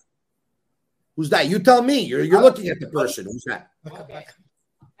that? Who's that? You tell me. You're looking at the person. Who's that?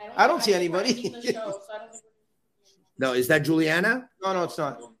 I don't see anybody. No, is that Juliana? No, it's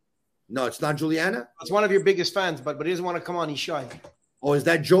not. No, it's not Juliana? It's one of your biggest fans, but he doesn't want to come on. He's shy. Oh, is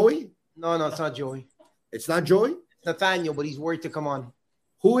that Joey? No, it's not Joey. It's not Joey? It's Nathaniel, but he's worried to come on.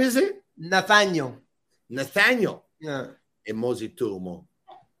 Who is it? Nathaniel. Yeah. Emoji too, Mo.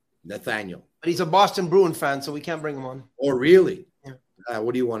 Nathaniel. But he's a Boston Bruin fan, so we can't bring him on. Oh, really? Yeah.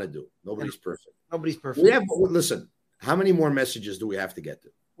 What do you want to do? Nobody's perfect. Nobody's perfect. Listen, how many more messages do we have to get to?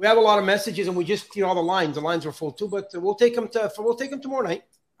 We have a lot of messages, and we just all the lines. The lines were full too, but we'll take them tomorrow night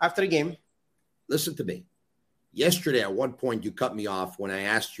after the game. Listen to me. Yesterday, at one point, you cut me off when I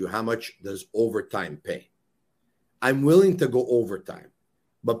asked you how much does overtime pay. I'm willing to go overtime,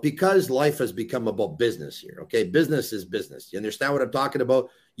 but because life has become about business here, okay? Business is business. You understand what I'm talking about?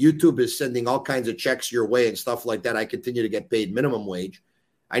 YouTube is sending all kinds of checks your way and stuff like that. I continue to get paid minimum wage.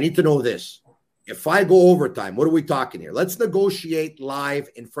 I need to know this. If I go overtime, what are we talking here? Let's negotiate live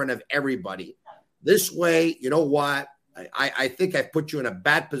in front of everybody. This way, you know what? I think I've put you in a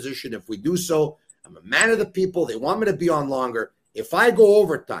bad position if we do so. I'm a man of the people. They want me to be on longer. If I go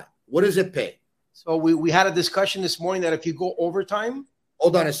overtime, what does it pay? So we had a discussion this morning that if you go overtime.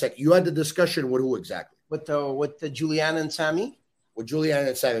 Hold on a sec. You had the discussion with who exactly? With the Juliana and Sammy. With Juliana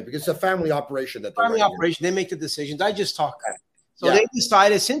and Sammy, because it's a family operation. Family operation. They make the decisions. I just talk. So they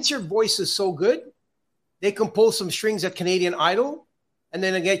decided, since your voice is so good, they can pull some strings at Canadian Idol, and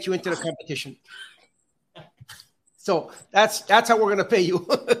then they get you into the competition. So that's how we're going to pay you.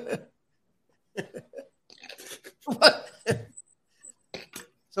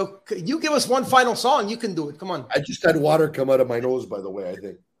 So you give us one final song. You can do it. Come on. I just had water come out of my nose, by the way, I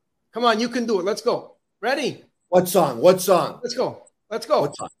think. Come on. You can do it. Let's go. Ready? What song? Let's go. What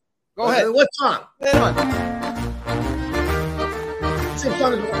song? Go ahead. What song? Come on. Same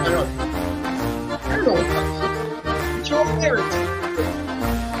song as what I know. I don't know what song. It's your own lyrics.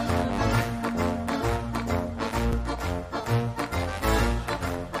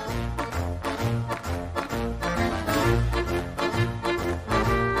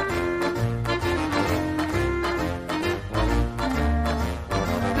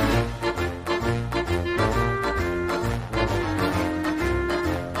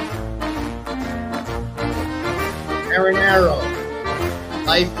 Marinaro.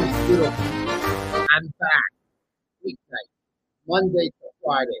 Life is beautiful. I'm back. Weeknight, Monday to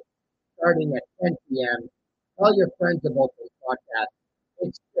Friday, starting at 10 p.m. Tell your friends about this podcast.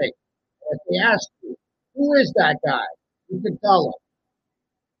 It's great. And if they ask you, who is that guy? You can tell them.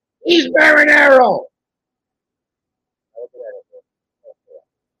 He's Marinaro.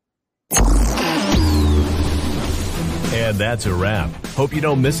 And that's a wrap. Hope you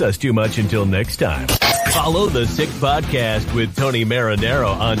don't miss us too much until next time. Follow The Sick Podcast with Tony Marinaro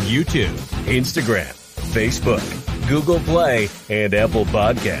on YouTube, Instagram, Facebook, Google Play, and Apple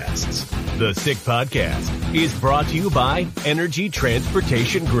Podcasts. The Sick Podcast is brought to you by Energy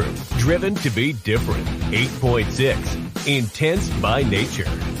Transportation Group, driven to be different, 8.6, intense by nature,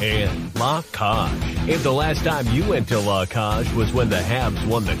 and La Cage. If the last time you went to La Cage was when the Habs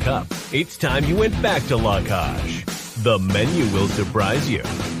won the Cup, it's time you went back to La Cage. The menu will surprise you.